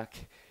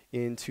back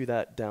into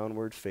that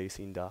downward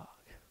facing dog.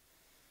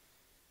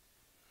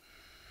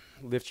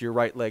 Lift your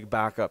right leg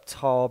back up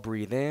tall.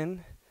 Breathe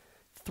in.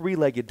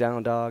 Three-legged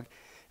down dog.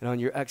 And on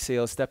your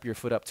exhale, step your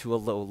foot up to a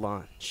low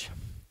lunge.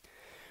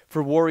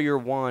 For Warrior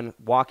One,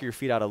 walk your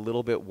feet out a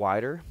little bit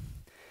wider,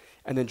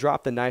 and then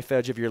drop the knife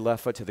edge of your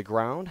left foot to the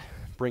ground.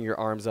 Bring your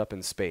arms up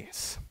in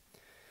space.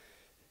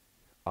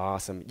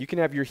 Awesome. You can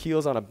have your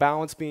heels on a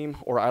balance beam,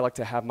 or I like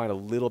to have mine a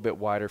little bit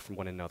wider from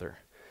one another.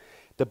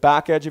 The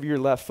back edge of your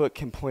left foot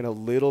can point a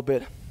little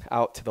bit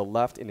out to the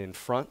left and in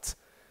front.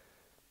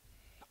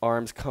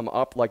 Arms come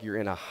up like you're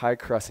in a high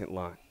crescent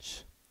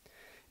lunge.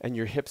 And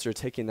your hips are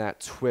taking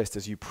that twist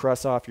as you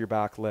press off your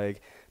back leg.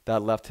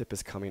 That left hip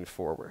is coming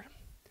forward.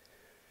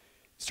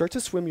 Start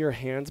to swim your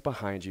hands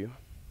behind you.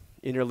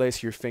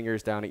 Interlace your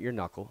fingers down at your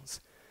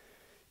knuckles.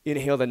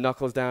 Inhale the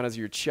knuckles down as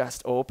your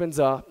chest opens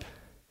up.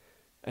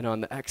 And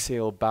on the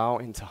exhale, bow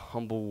into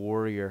humble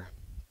warrior.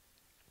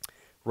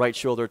 Right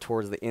shoulder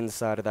towards the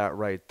inside of that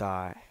right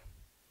thigh.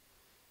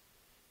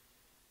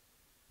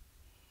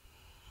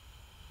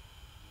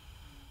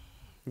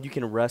 You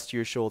can rest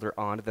your shoulder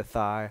onto the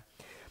thigh.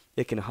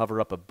 It can hover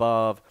up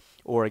above,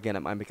 or again, it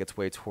might make its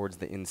way towards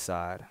the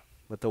inside.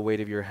 Let the weight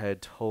of your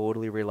head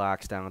totally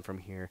relax down from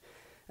here,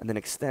 and then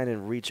extend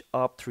and reach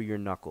up through your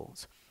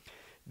knuckles.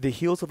 The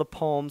heels of the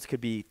palms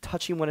could be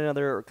touching one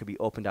another, or it could be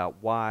opened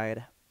out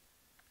wide.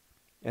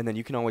 And then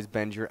you can always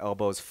bend your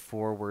elbows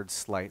forward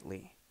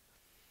slightly.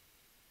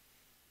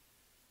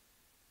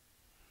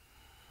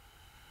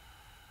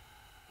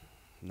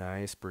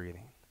 Nice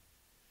breathing.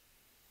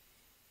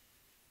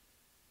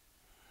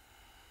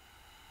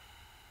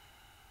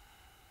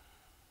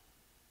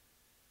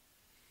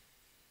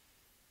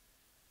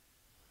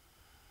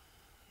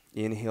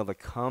 Inhale to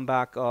come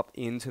back up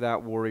into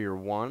that warrior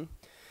one.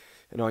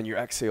 And on your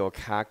exhale,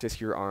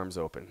 cactus your arms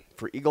open.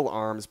 For eagle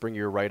arms, bring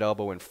your right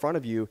elbow in front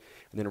of you,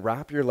 and then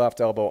wrap your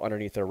left elbow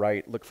underneath the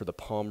right. Look for the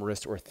palm,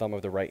 wrist, or thumb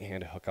of the right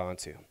hand to hook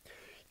onto.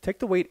 Take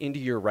the weight into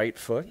your right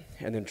foot,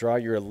 and then draw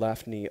your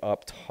left knee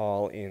up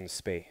tall in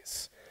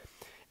space.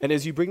 And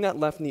as you bring that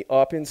left knee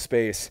up in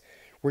space,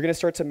 we're going to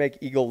start to make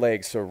eagle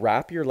legs. So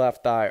wrap your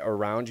left thigh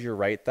around your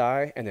right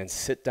thigh, and then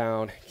sit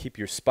down. Keep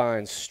your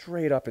spine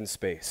straight up in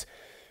space.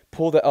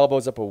 Pull the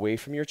elbows up away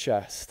from your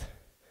chest.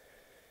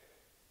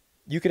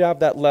 You could have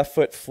that left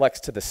foot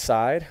flex to the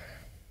side,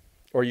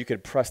 or you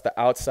could press the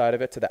outside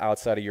of it to the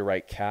outside of your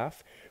right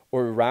calf,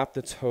 or wrap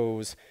the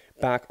toes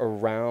back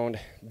around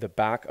the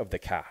back of the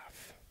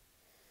calf.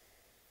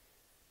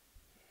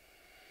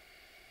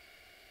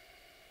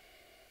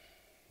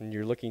 And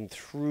you're looking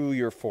through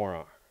your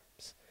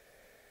forearms,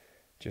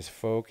 just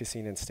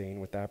focusing and staying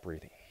with that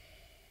breathing.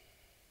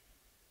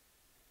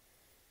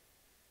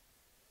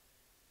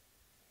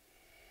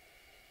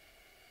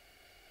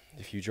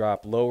 If you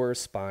drop lower,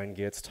 spine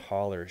gets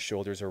taller.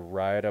 Shoulders are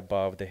right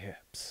above the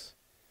hips.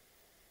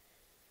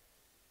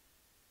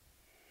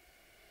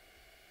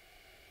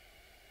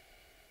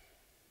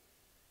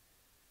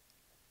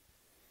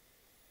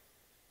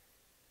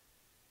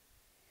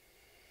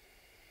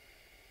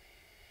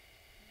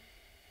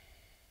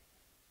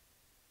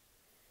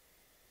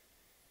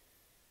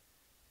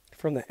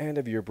 From the end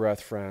of your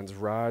breath, friends,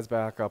 rise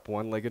back up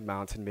one-legged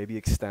mountain. Maybe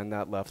extend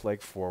that left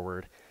leg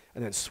forward.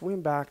 And then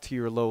swim back to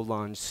your low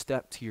lunge,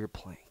 step to your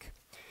plank.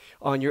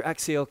 On your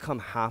exhale, come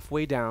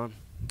halfway down,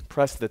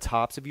 press the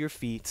tops of your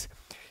feet,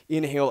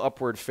 inhale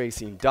upward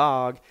facing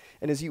dog,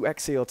 and as you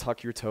exhale,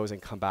 tuck your toes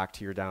and come back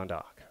to your down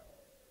dog.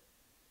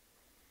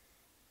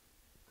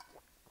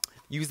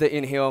 Use the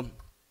inhale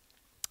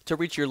to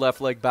reach your left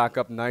leg back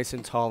up nice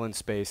and tall in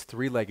space,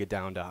 three-legged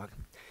down dog.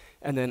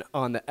 And then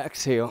on the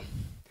exhale,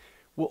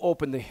 we'll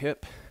open the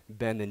hip,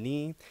 bend the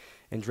knee,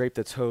 and drape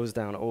the toes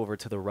down over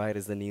to the right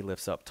as the knee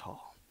lifts up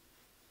tall.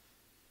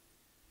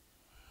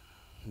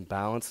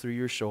 Balance through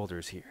your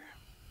shoulders here.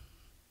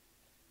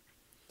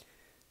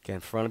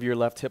 Again, front of your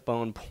left hip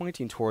bone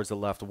pointing towards the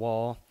left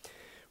wall.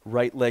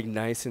 Right leg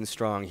nice and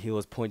strong. Heel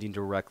is pointing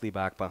directly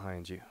back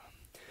behind you.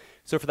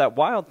 So for that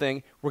wild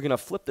thing, we're going to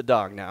flip the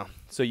dog now.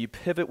 So you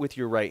pivot with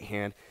your right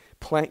hand,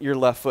 plant your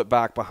left foot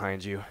back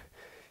behind you.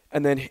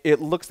 And then it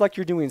looks like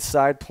you're doing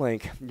side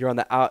plank. You're on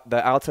the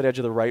outside edge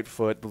of the right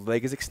foot. The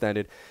leg is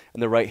extended,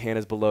 and the right hand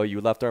is below you.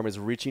 Left arm is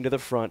reaching to the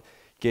front.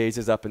 Gaze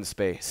is up in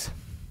space.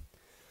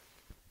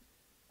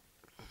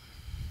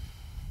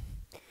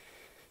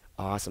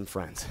 Awesome,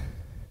 friends.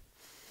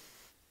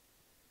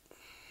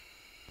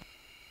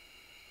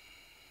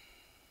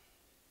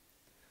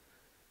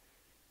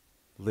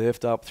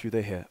 Lift up through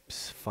the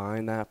hips.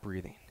 Find that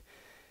breathing.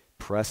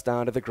 Press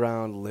down to the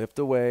ground. Lift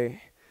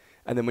away.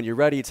 And then when you're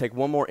ready, take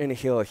one more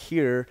inhale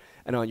here.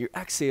 And on your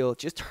exhale,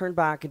 just turn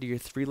back into your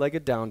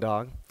three-legged down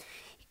dog.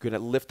 You're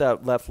going to lift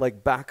that left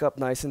leg back up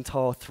nice and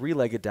tall,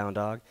 three-legged down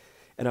dog.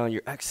 And on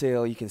your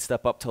exhale, you can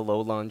step up to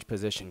low lunge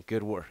position.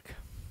 Good work.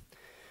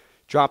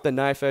 Drop the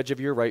knife edge of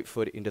your right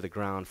foot into the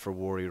ground for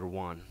warrior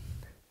one.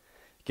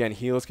 Again,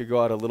 heels could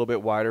go out a little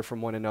bit wider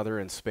from one another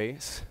in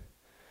space.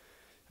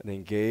 And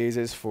then gaze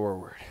is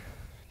forward.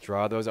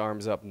 Draw those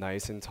arms up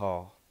nice and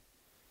tall.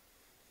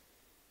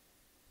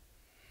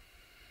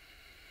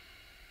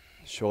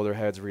 Shoulder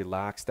heads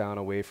relax down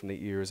away from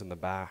the ears and the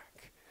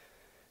back.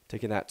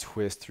 Taking that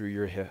twist through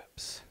your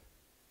hips.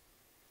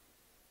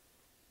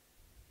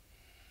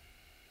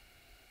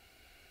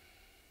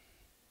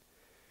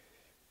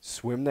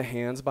 Swim the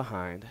hands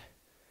behind.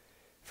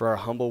 For our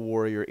humble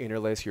warrior,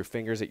 interlace your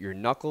fingers at your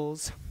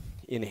knuckles.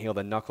 Inhale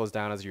the knuckles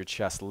down as your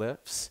chest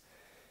lifts.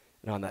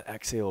 And on that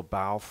exhale,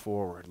 bow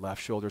forward,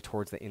 left shoulder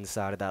towards the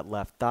inside of that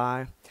left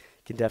thigh. You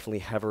can definitely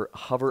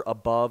hover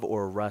above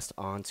or rest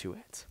onto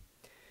it.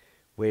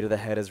 Weight of the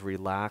head is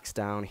relaxed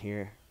down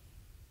here.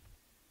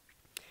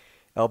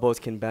 Elbows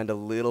can bend a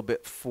little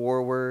bit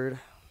forward.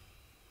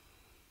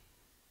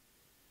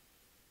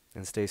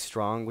 And stay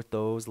strong with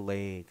those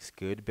legs.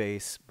 Good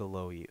base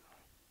below you.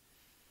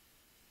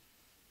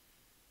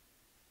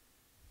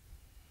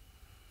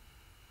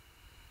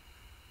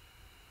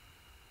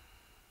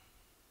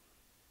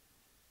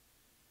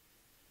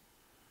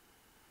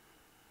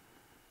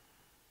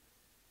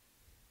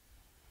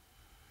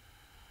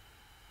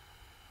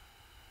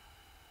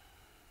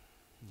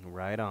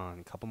 Right on.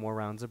 A couple more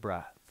rounds of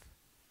breath.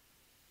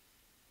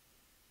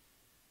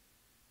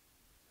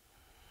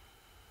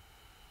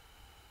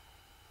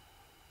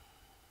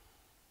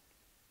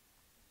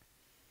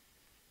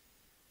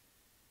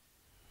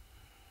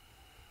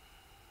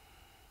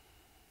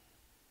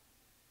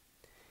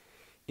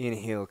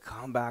 Inhale,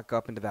 come back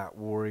up into that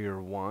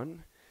warrior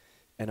one.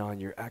 And on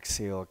your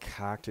exhale,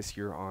 cactus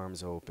your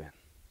arms open.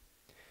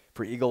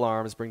 For eagle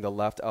arms, bring the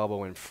left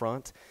elbow in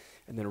front.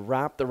 And then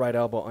wrap the right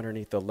elbow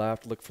underneath the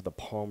left. Look for the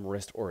palm,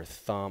 wrist, or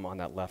thumb on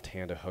that left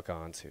hand to hook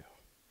onto.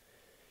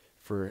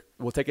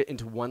 We'll take it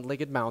into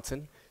one-legged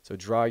mountain. So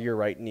draw your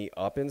right knee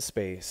up in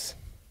space.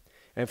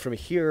 And from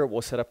here,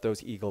 we'll set up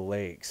those eagle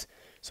legs.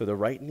 So the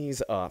right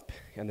knee's up,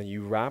 and then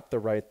you wrap the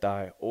right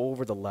thigh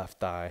over the left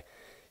thigh.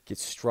 Get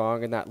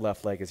strong in that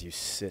left leg as you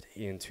sit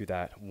into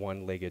that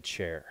one-legged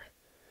chair.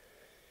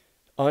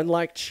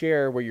 Unlike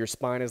chair where your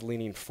spine is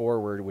leaning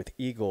forward, with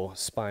eagle,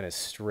 spine is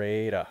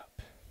straight up.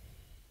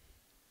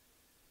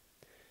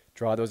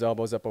 Draw those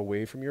elbows up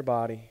away from your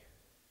body.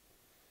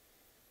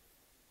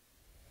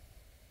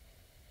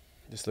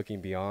 Just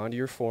looking beyond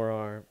your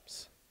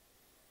forearms.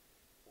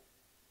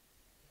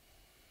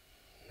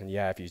 And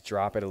yeah, if you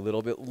drop it a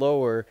little bit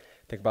lower,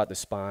 think about the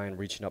spine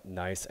reaching up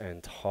nice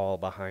and tall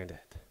behind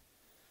it.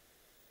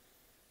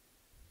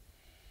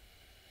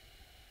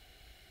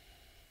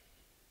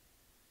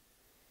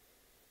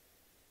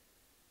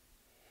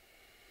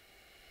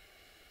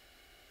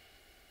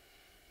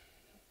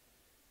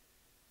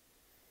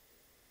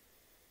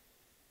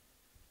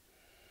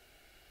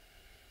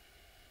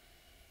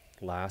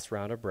 Last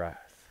round of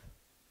breath.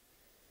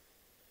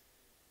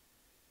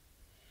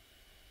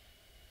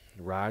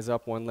 Rise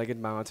up one-legged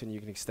mountain. You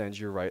can extend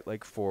your right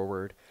leg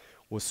forward.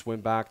 We'll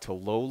swim back to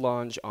low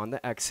lunge on the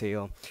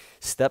exhale.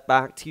 Step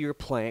back to your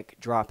plank.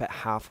 Drop it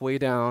halfway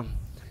down.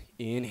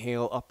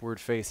 Inhale, upward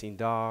facing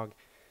dog.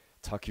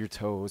 Tuck your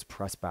toes.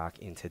 Press back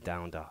into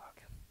down dog.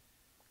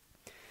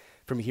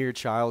 From here,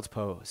 child's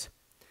pose.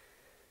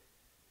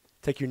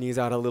 Take your knees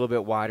out a little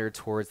bit wider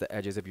towards the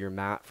edges of your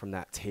mat from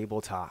that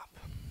tabletop.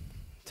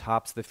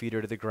 Tops of the feet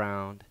are to the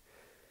ground.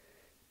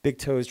 Big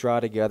toes draw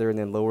together, and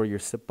then lower your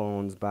sit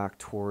bones back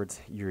towards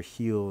your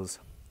heels.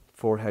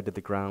 Forehead to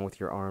the ground with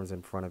your arms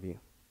in front of you.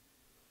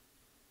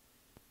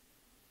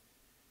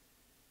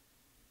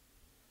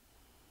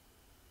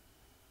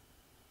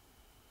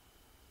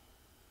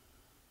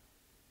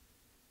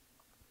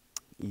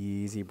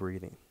 Easy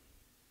breathing.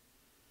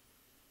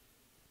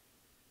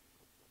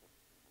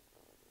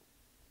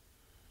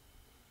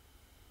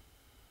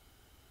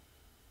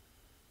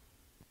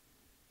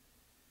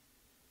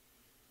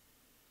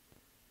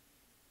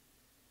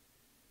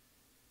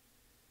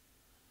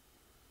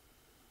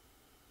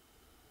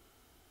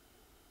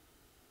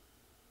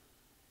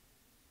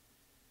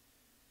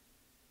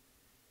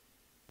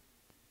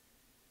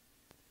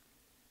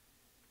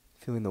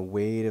 Feeling the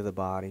weight of the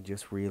body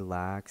just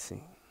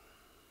relaxing.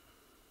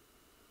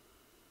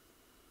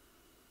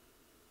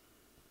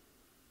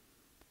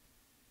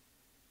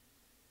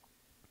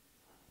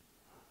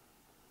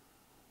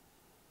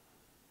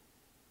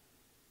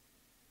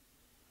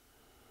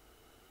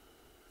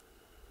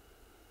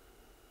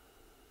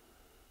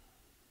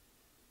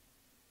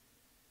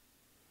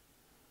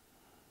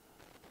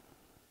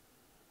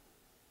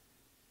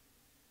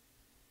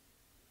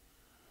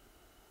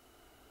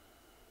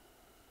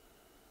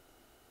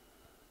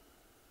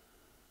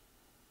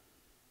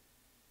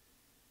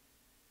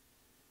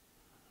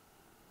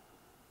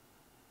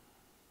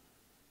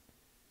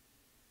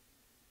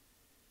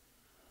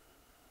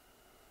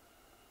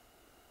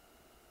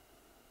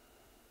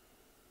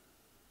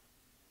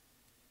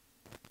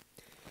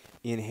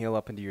 Inhale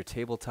up into your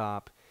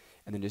tabletop,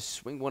 and then just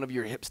swing one of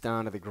your hips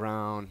down to the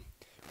ground.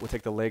 We'll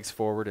take the legs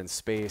forward in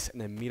space and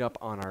then meet up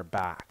on our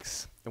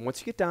backs. And once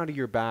you get down to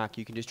your back,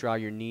 you can just draw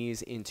your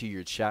knees into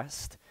your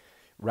chest,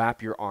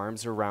 wrap your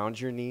arms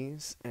around your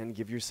knees, and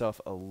give yourself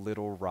a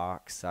little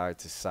rock side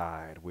to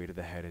side. Weight of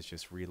the head is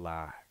just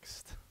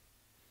relaxed.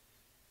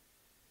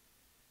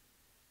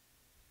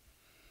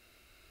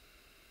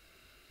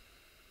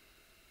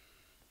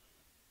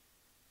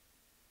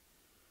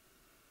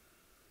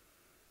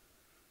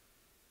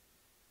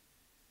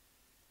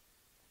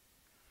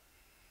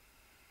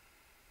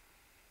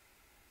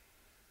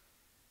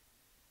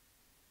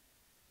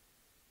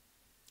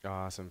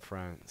 Awesome,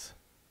 friends.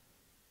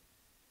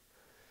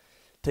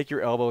 Take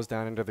your elbows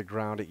down into the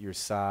ground at your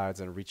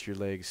sides and reach your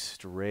legs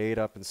straight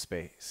up in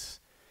space.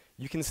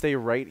 You can stay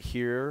right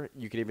here.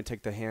 You can even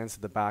take the hands to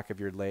the back of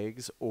your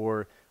legs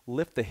or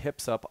lift the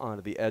hips up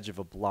onto the edge of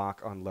a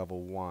block on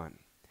level 1.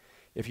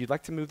 If you'd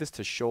like to move this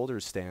to shoulder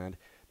stand,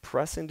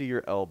 press into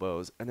your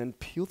elbows and then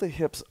peel the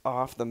hips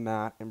off the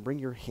mat and bring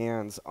your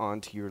hands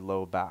onto your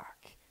low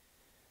back.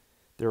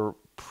 They're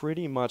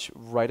pretty much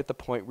right at the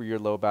point where your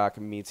low back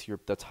meets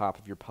the top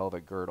of your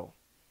pelvic girdle.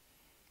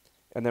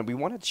 And then we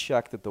want to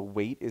check that the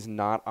weight is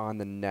not on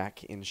the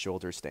neck in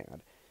shoulder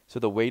stand. So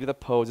the weight of the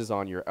pose is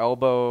on your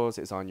elbows,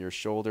 is on your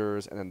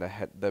shoulders, and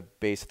then the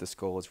base of the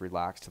skull is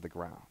relaxed to the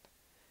ground.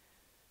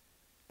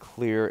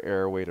 Clear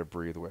airway to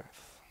breathe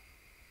with.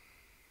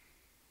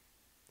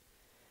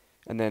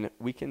 And then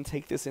we can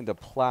take this into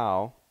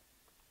plow,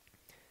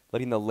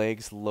 letting the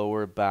legs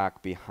lower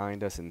back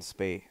behind us in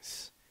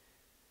space.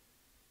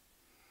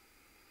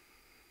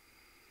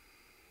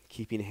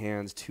 Keeping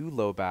hands too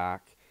low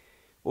back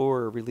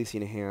or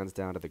releasing hands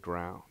down to the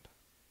ground.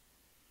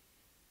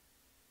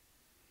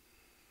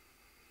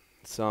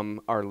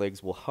 Some, our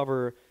legs will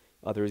hover,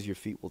 others your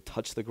feet will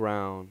touch the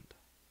ground.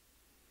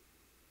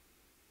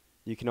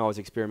 You can always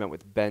experiment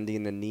with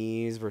bending the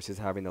knees versus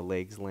having the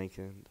legs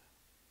lengthened.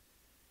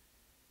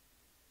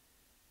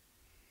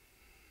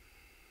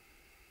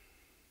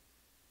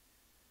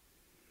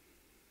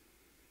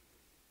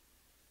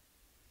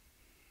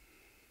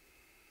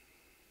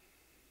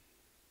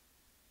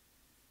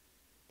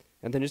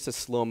 And then just a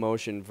slow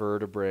motion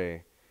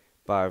vertebrae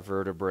by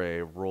vertebrae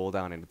roll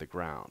down into the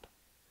ground.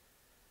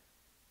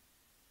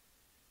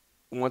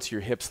 Once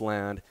your hips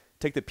land,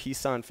 take the peace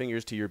sign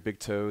fingers to your big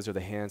toes or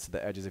the hands to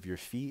the edges of your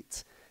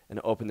feet and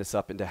open this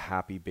up into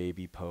happy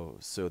baby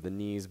pose. So the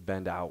knees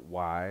bend out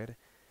wide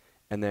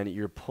and then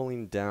you're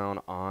pulling down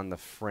on the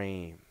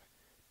frame.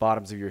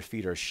 Bottoms of your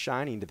feet are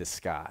shining to the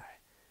sky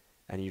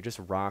and you're just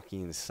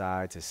rocking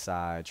side to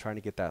side, trying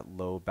to get that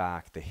low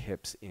back, the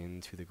hips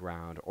into the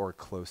ground or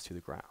close to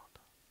the ground.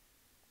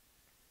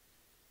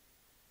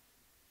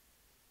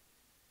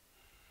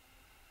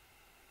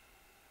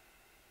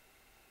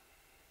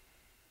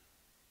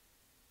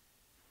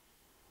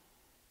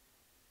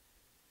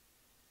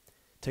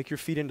 Take your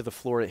feet into the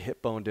floor at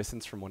hip bone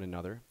distance from one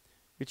another.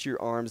 Reach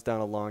your arms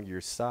down along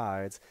your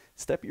sides.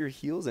 Step your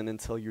heels in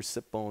until your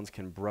sit bones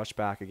can brush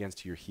back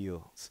against your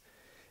heels.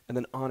 And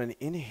then on an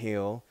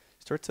inhale,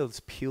 start to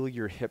peel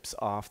your hips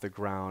off the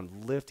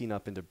ground, lifting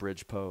up into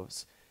bridge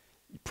pose.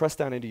 You press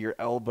down into your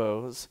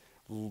elbows.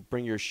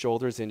 Bring your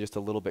shoulders in just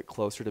a little bit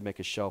closer to make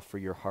a shelf for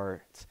your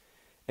heart.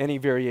 Any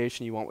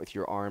variation you want with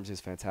your arms is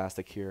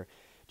fantastic here.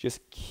 Just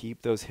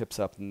keep those hips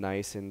up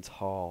nice and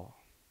tall.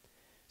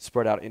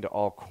 Spread out into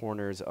all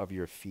corners of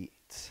your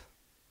feet.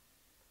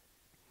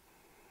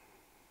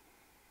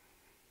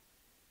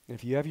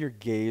 If you have your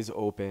gaze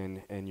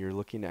open and you're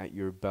looking at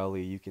your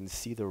belly, you can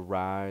see the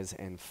rise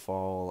and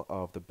fall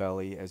of the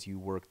belly as you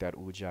work that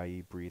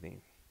Ujjayi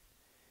breathing.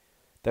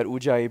 That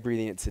Ujjayi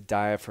breathing, it's a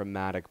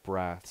diaphragmatic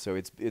breath. So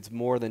it's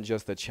more than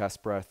just the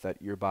chest breath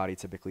that your body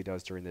typically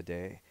does during the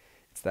day.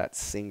 It's that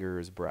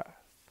singer's breath.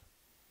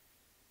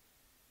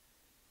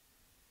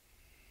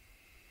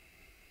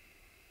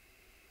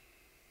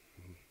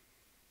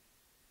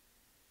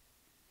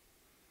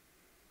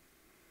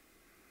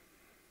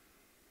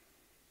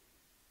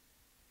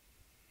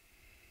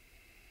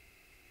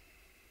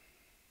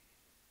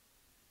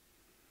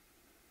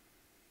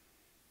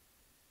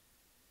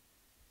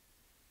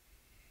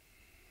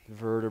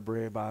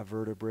 Vertebrae by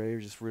vertebrae,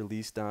 just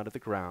release down to the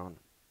ground.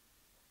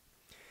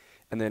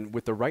 And then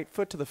with the right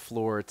foot to the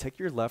floor, take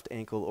your left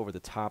ankle over the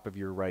top of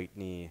your right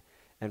knee.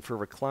 And for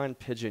reclined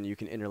pigeon, you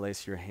can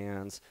interlace your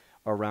hands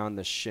around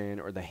the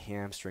shin or the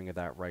hamstring of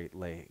that right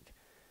leg.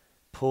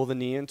 Pull the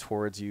knee in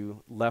towards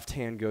you. Left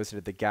hand goes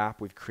into the gap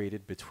we've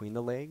created between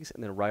the legs,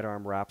 and then right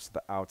arm wraps to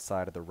the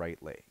outside of the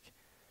right leg.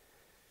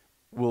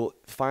 We'll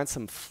find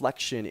some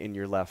flexion in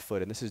your left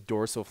foot, and this is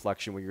dorsal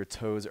flexion where your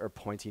toes are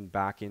pointing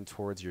back in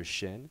towards your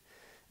shin,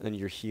 and then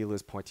your heel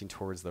is pointing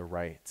towards the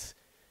right.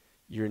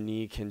 Your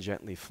knee can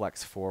gently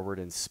flex forward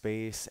in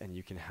space, and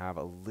you can have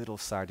a little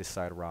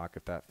side-to-side rock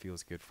if that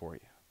feels good for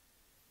you.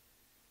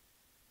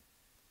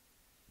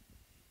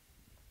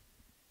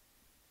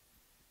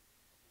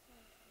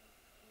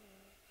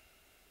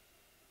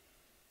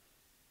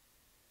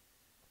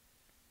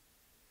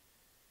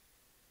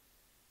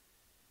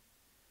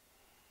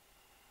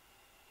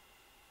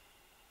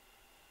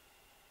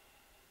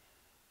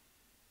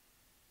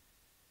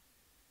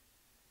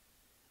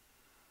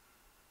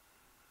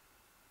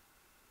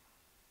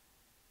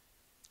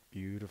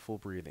 Beautiful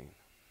breathing.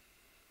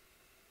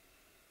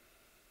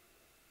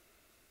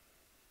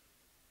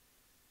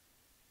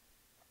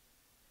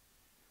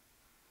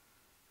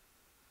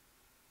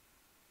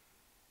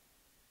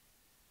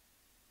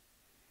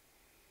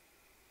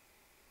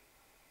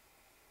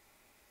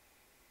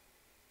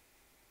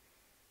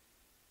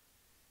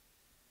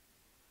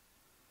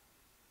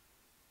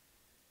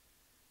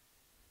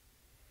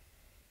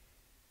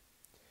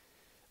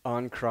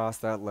 Uncross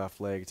that left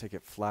leg, take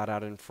it flat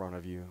out in front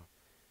of you.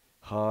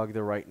 Hug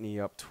the right knee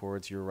up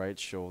towards your right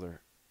shoulder.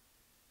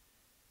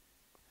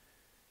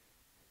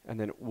 And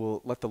then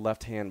we'll let the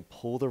left hand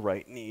pull the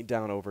right knee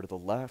down over to the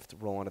left,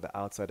 roll onto the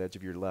outside edge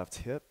of your left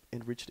hip,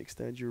 and reach and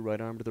extend your right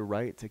arm to the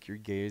right. Take your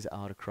gaze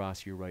out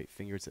across your right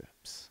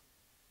fingertips.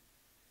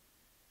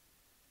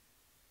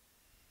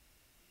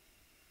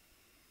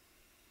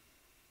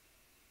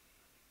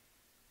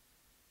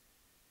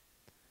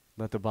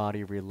 Let the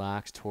body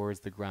relax towards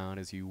the ground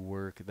as you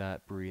work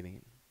that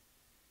breathing.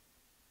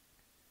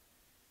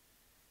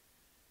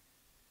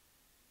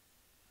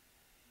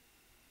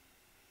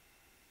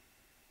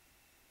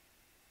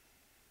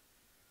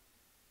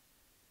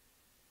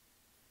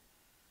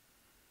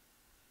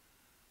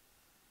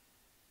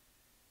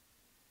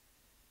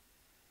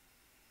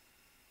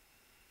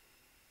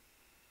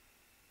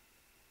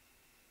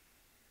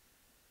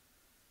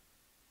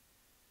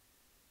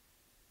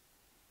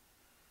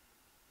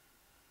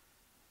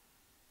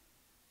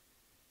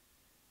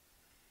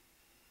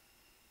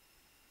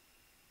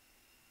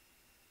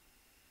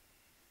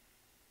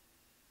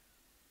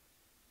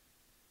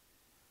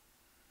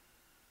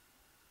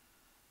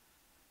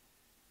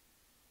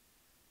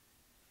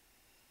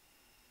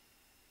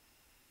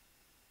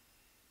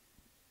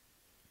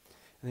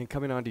 And then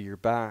coming onto your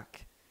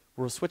back,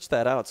 we'll switch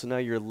that out. So now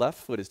your left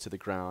foot is to the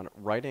ground,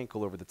 right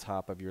ankle over the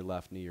top of your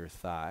left knee or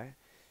thigh.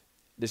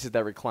 This is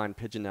that reclined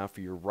pigeon now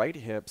for your right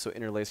hip. So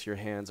interlace your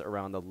hands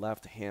around the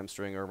left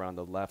hamstring or around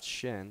the left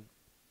shin.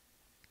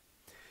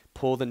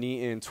 Pull the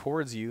knee in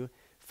towards you.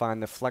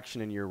 Find the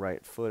flexion in your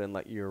right foot and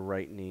let your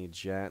right knee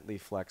gently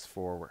flex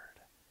forward.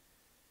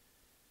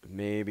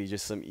 Maybe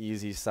just some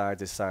easy side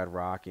to side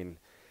rocking.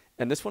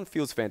 And this one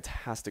feels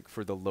fantastic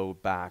for the low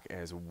back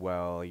as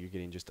well. You're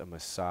getting just a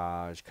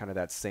massage, kind of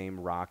that same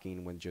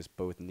rocking when just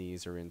both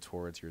knees are in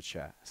towards your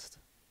chest.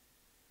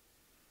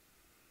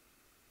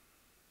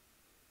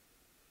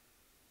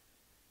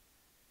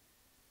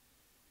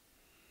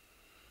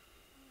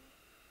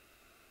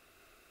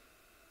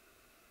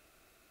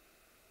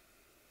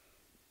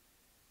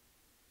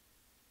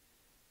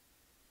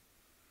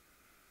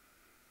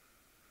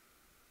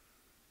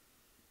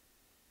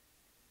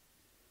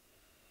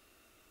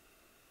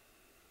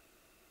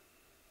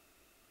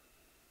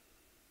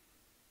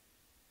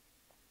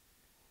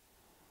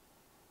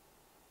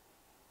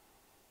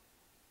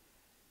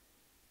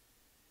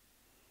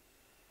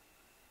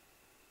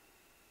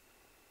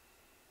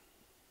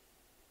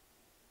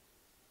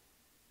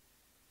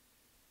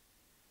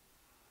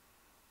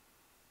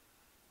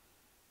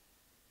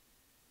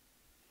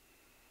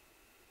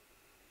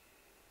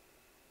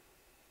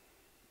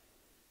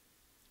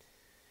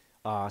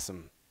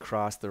 Awesome.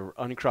 Uncross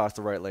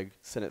the right leg,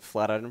 send it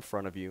flat out in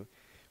front of you.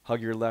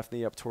 Hug your left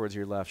knee up towards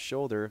your left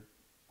shoulder,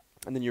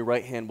 and then your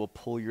right hand will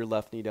pull your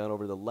left knee down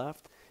over the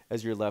left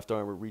as your left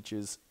arm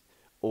reaches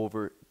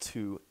over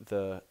to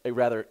the,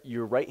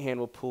 your right hand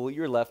will pull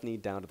your left knee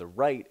down to the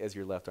right as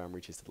your left arm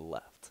reaches to the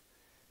left.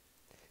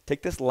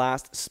 Take this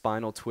last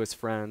spinal twist,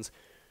 friends.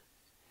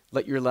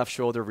 Let your left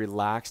shoulder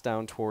relax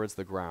down towards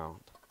the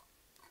ground.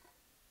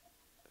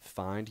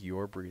 Find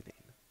your breathing.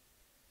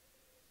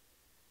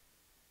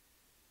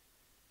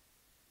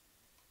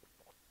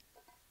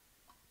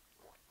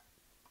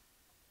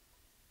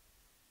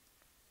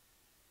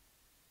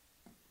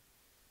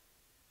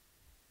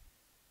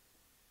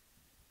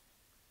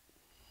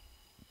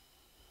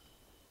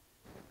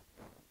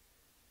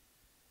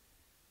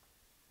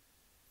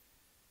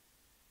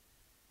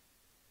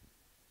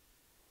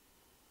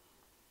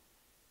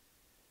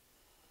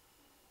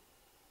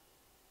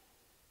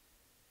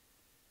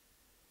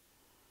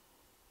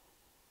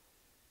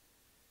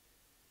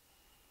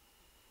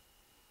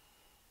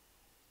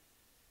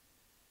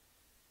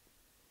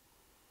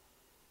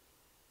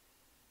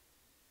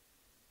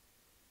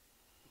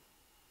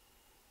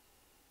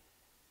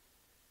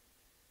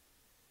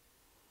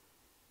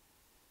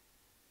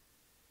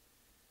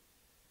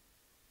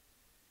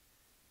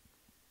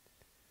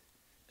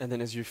 And then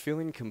as you're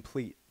feeling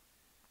complete,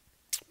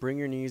 bring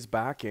your knees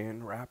back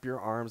in, wrap your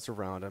arms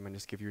around them, and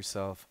just give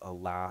yourself a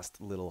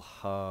last little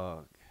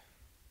hug.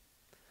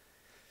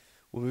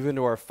 We'll move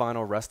into our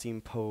final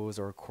resting pose,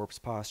 our corpse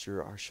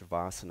posture, our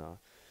Shavasana.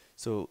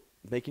 So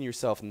making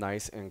yourself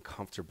nice and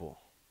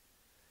comfortable,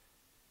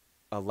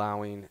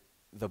 allowing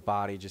the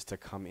body just to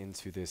come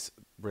into this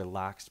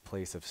relaxed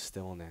place of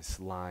stillness,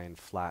 lying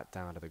flat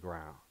down to the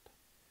ground.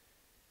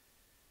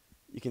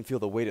 You can feel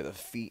the weight of the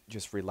feet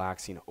just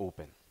relaxing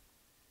open.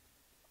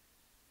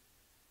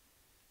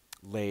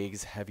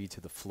 Legs heavy to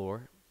the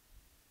floor.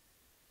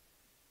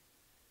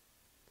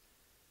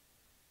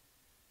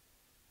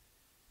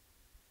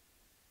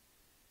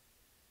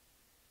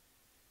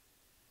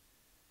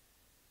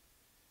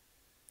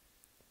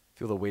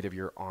 Feel the weight of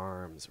your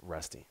arms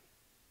resting.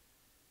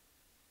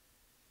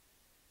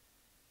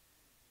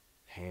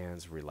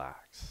 Hands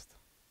relaxed.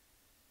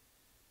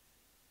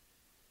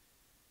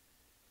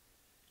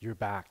 Your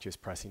back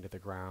just pressing to the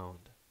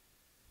ground.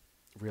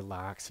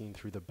 Relaxing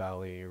through the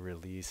belly,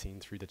 releasing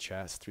through the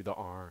chest, through the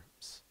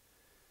arms.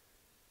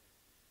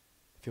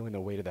 Feeling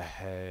the weight of the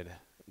head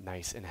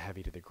nice and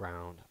heavy to the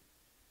ground.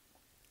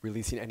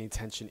 Releasing any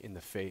tension in the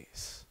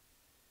face.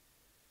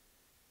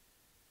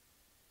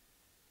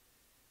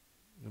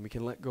 And we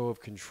can let go of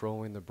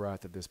controlling the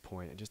breath at this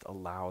point and just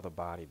allow the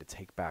body to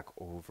take back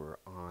over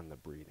on the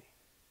breathing.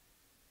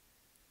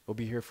 We'll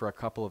be here for a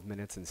couple of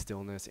minutes in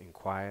stillness, in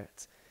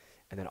quiet,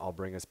 and then I'll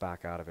bring us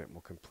back out of it and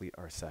we'll complete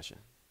our session.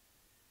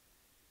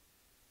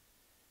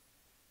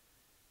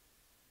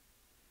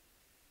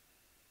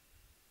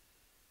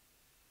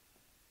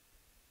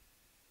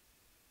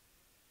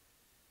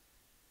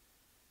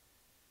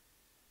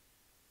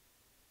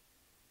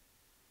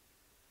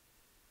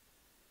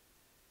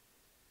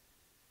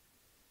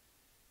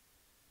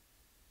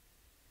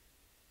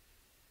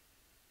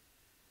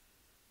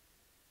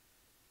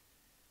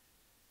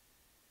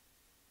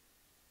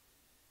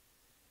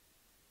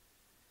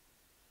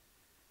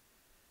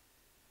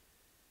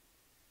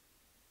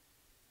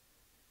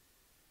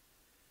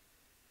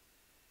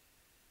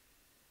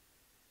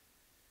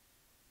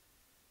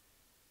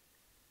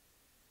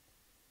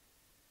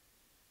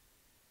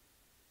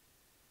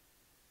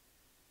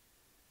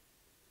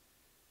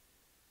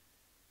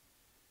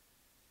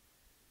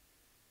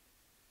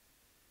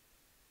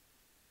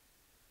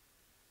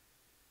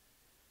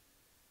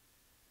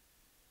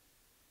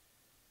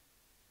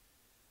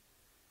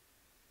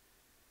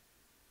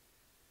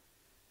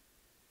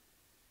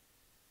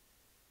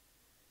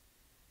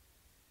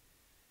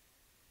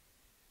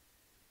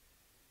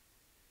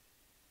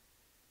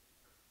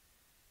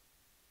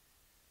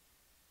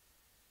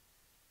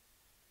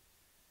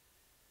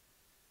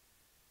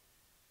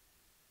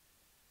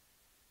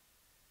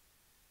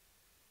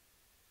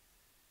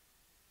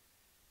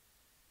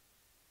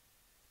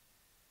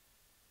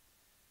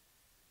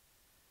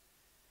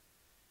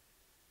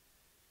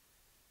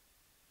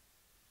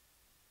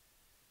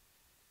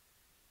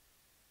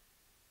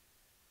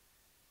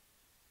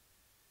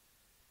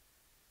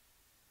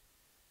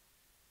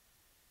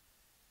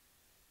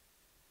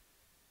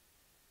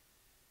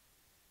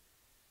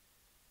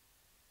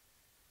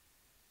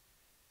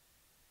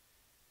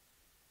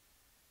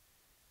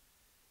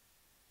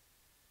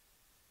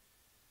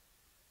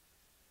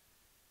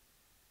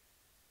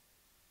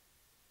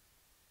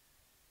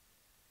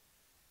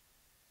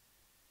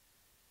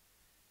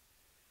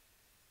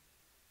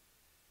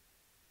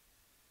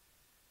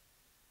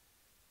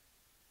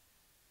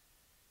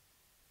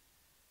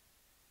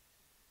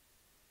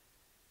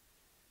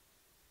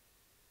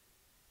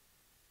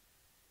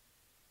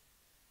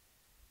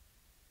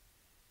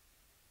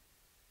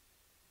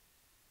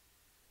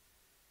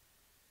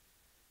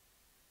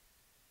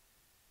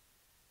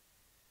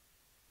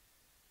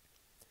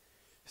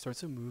 Start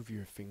to move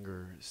your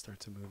fingers, start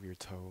to move your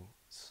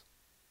toes.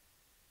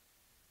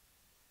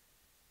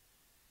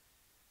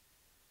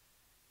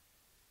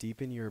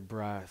 Deepen your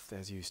breath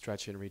as you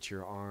stretch and reach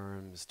your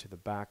arms to the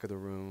back of the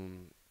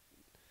room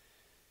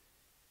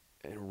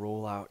and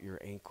roll out your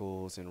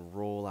ankles and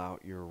roll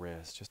out your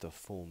wrists, just a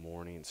full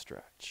morning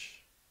stretch.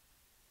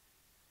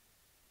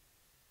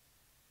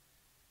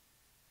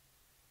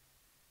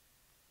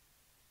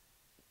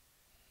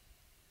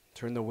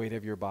 Turn the weight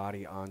of your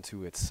body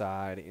onto its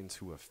side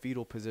into a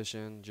fetal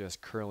position,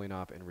 just curling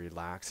up and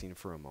relaxing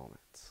for a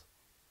moment.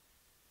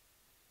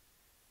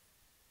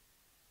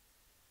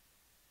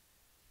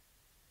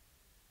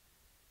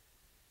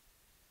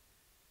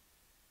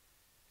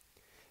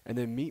 And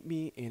then meet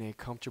me in a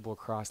comfortable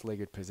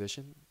cross-legged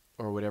position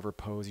or whatever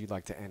pose you'd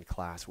like to end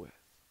class with.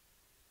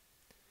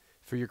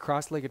 For your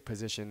cross-legged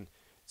position,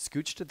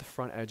 scooch to the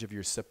front edge of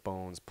your sit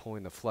bones,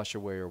 pulling the flesh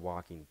away or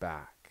walking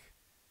back.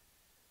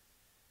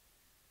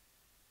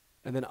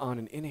 And then on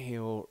an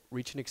inhale,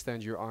 reach and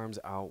extend your arms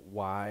out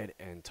wide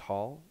and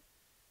tall.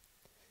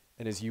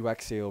 And as you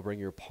exhale, bring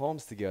your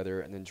palms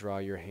together and then draw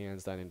your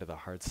hands down into the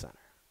heart center.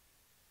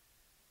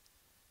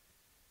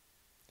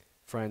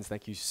 Friends,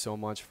 thank you so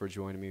much for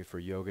joining me for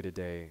yoga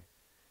today.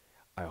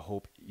 I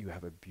hope you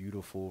have a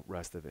beautiful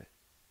rest of it.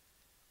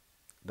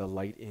 The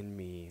light in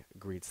me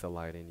greets the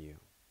light in you.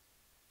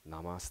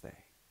 Namaste.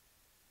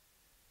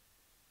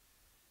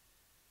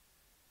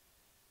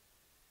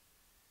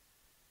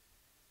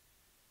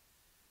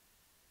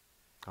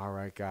 All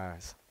right,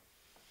 guys.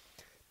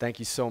 Thank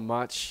you so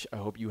much. I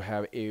hope you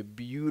have a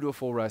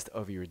beautiful rest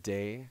of your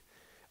day.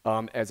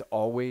 As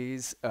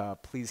always,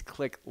 please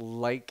click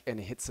like and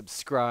hit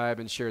subscribe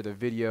and share the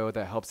video.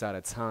 That helps out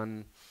a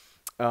ton.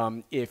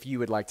 If you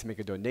would like to make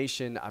a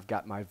donation, I've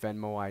got my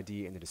Venmo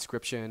ID in the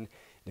description.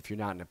 If you're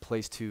not in a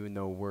place to,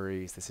 no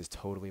worries. This is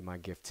totally my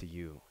gift to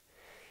you.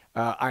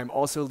 I'm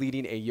also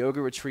leading a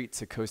yoga retreat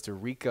to Costa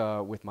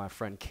Rica with my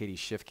friend Katie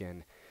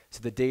Shifkin. So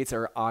the dates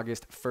are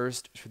August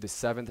 1st through the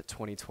 7th,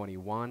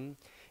 2021.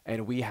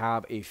 And we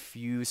have a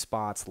few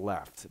spots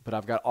left. But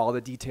I've got all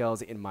the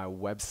details in my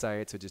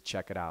website, so just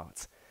check it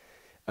out.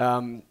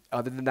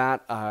 Other than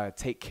that,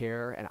 take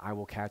care, and I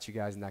will catch you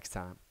guys next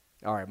time.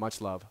 All right,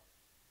 much love.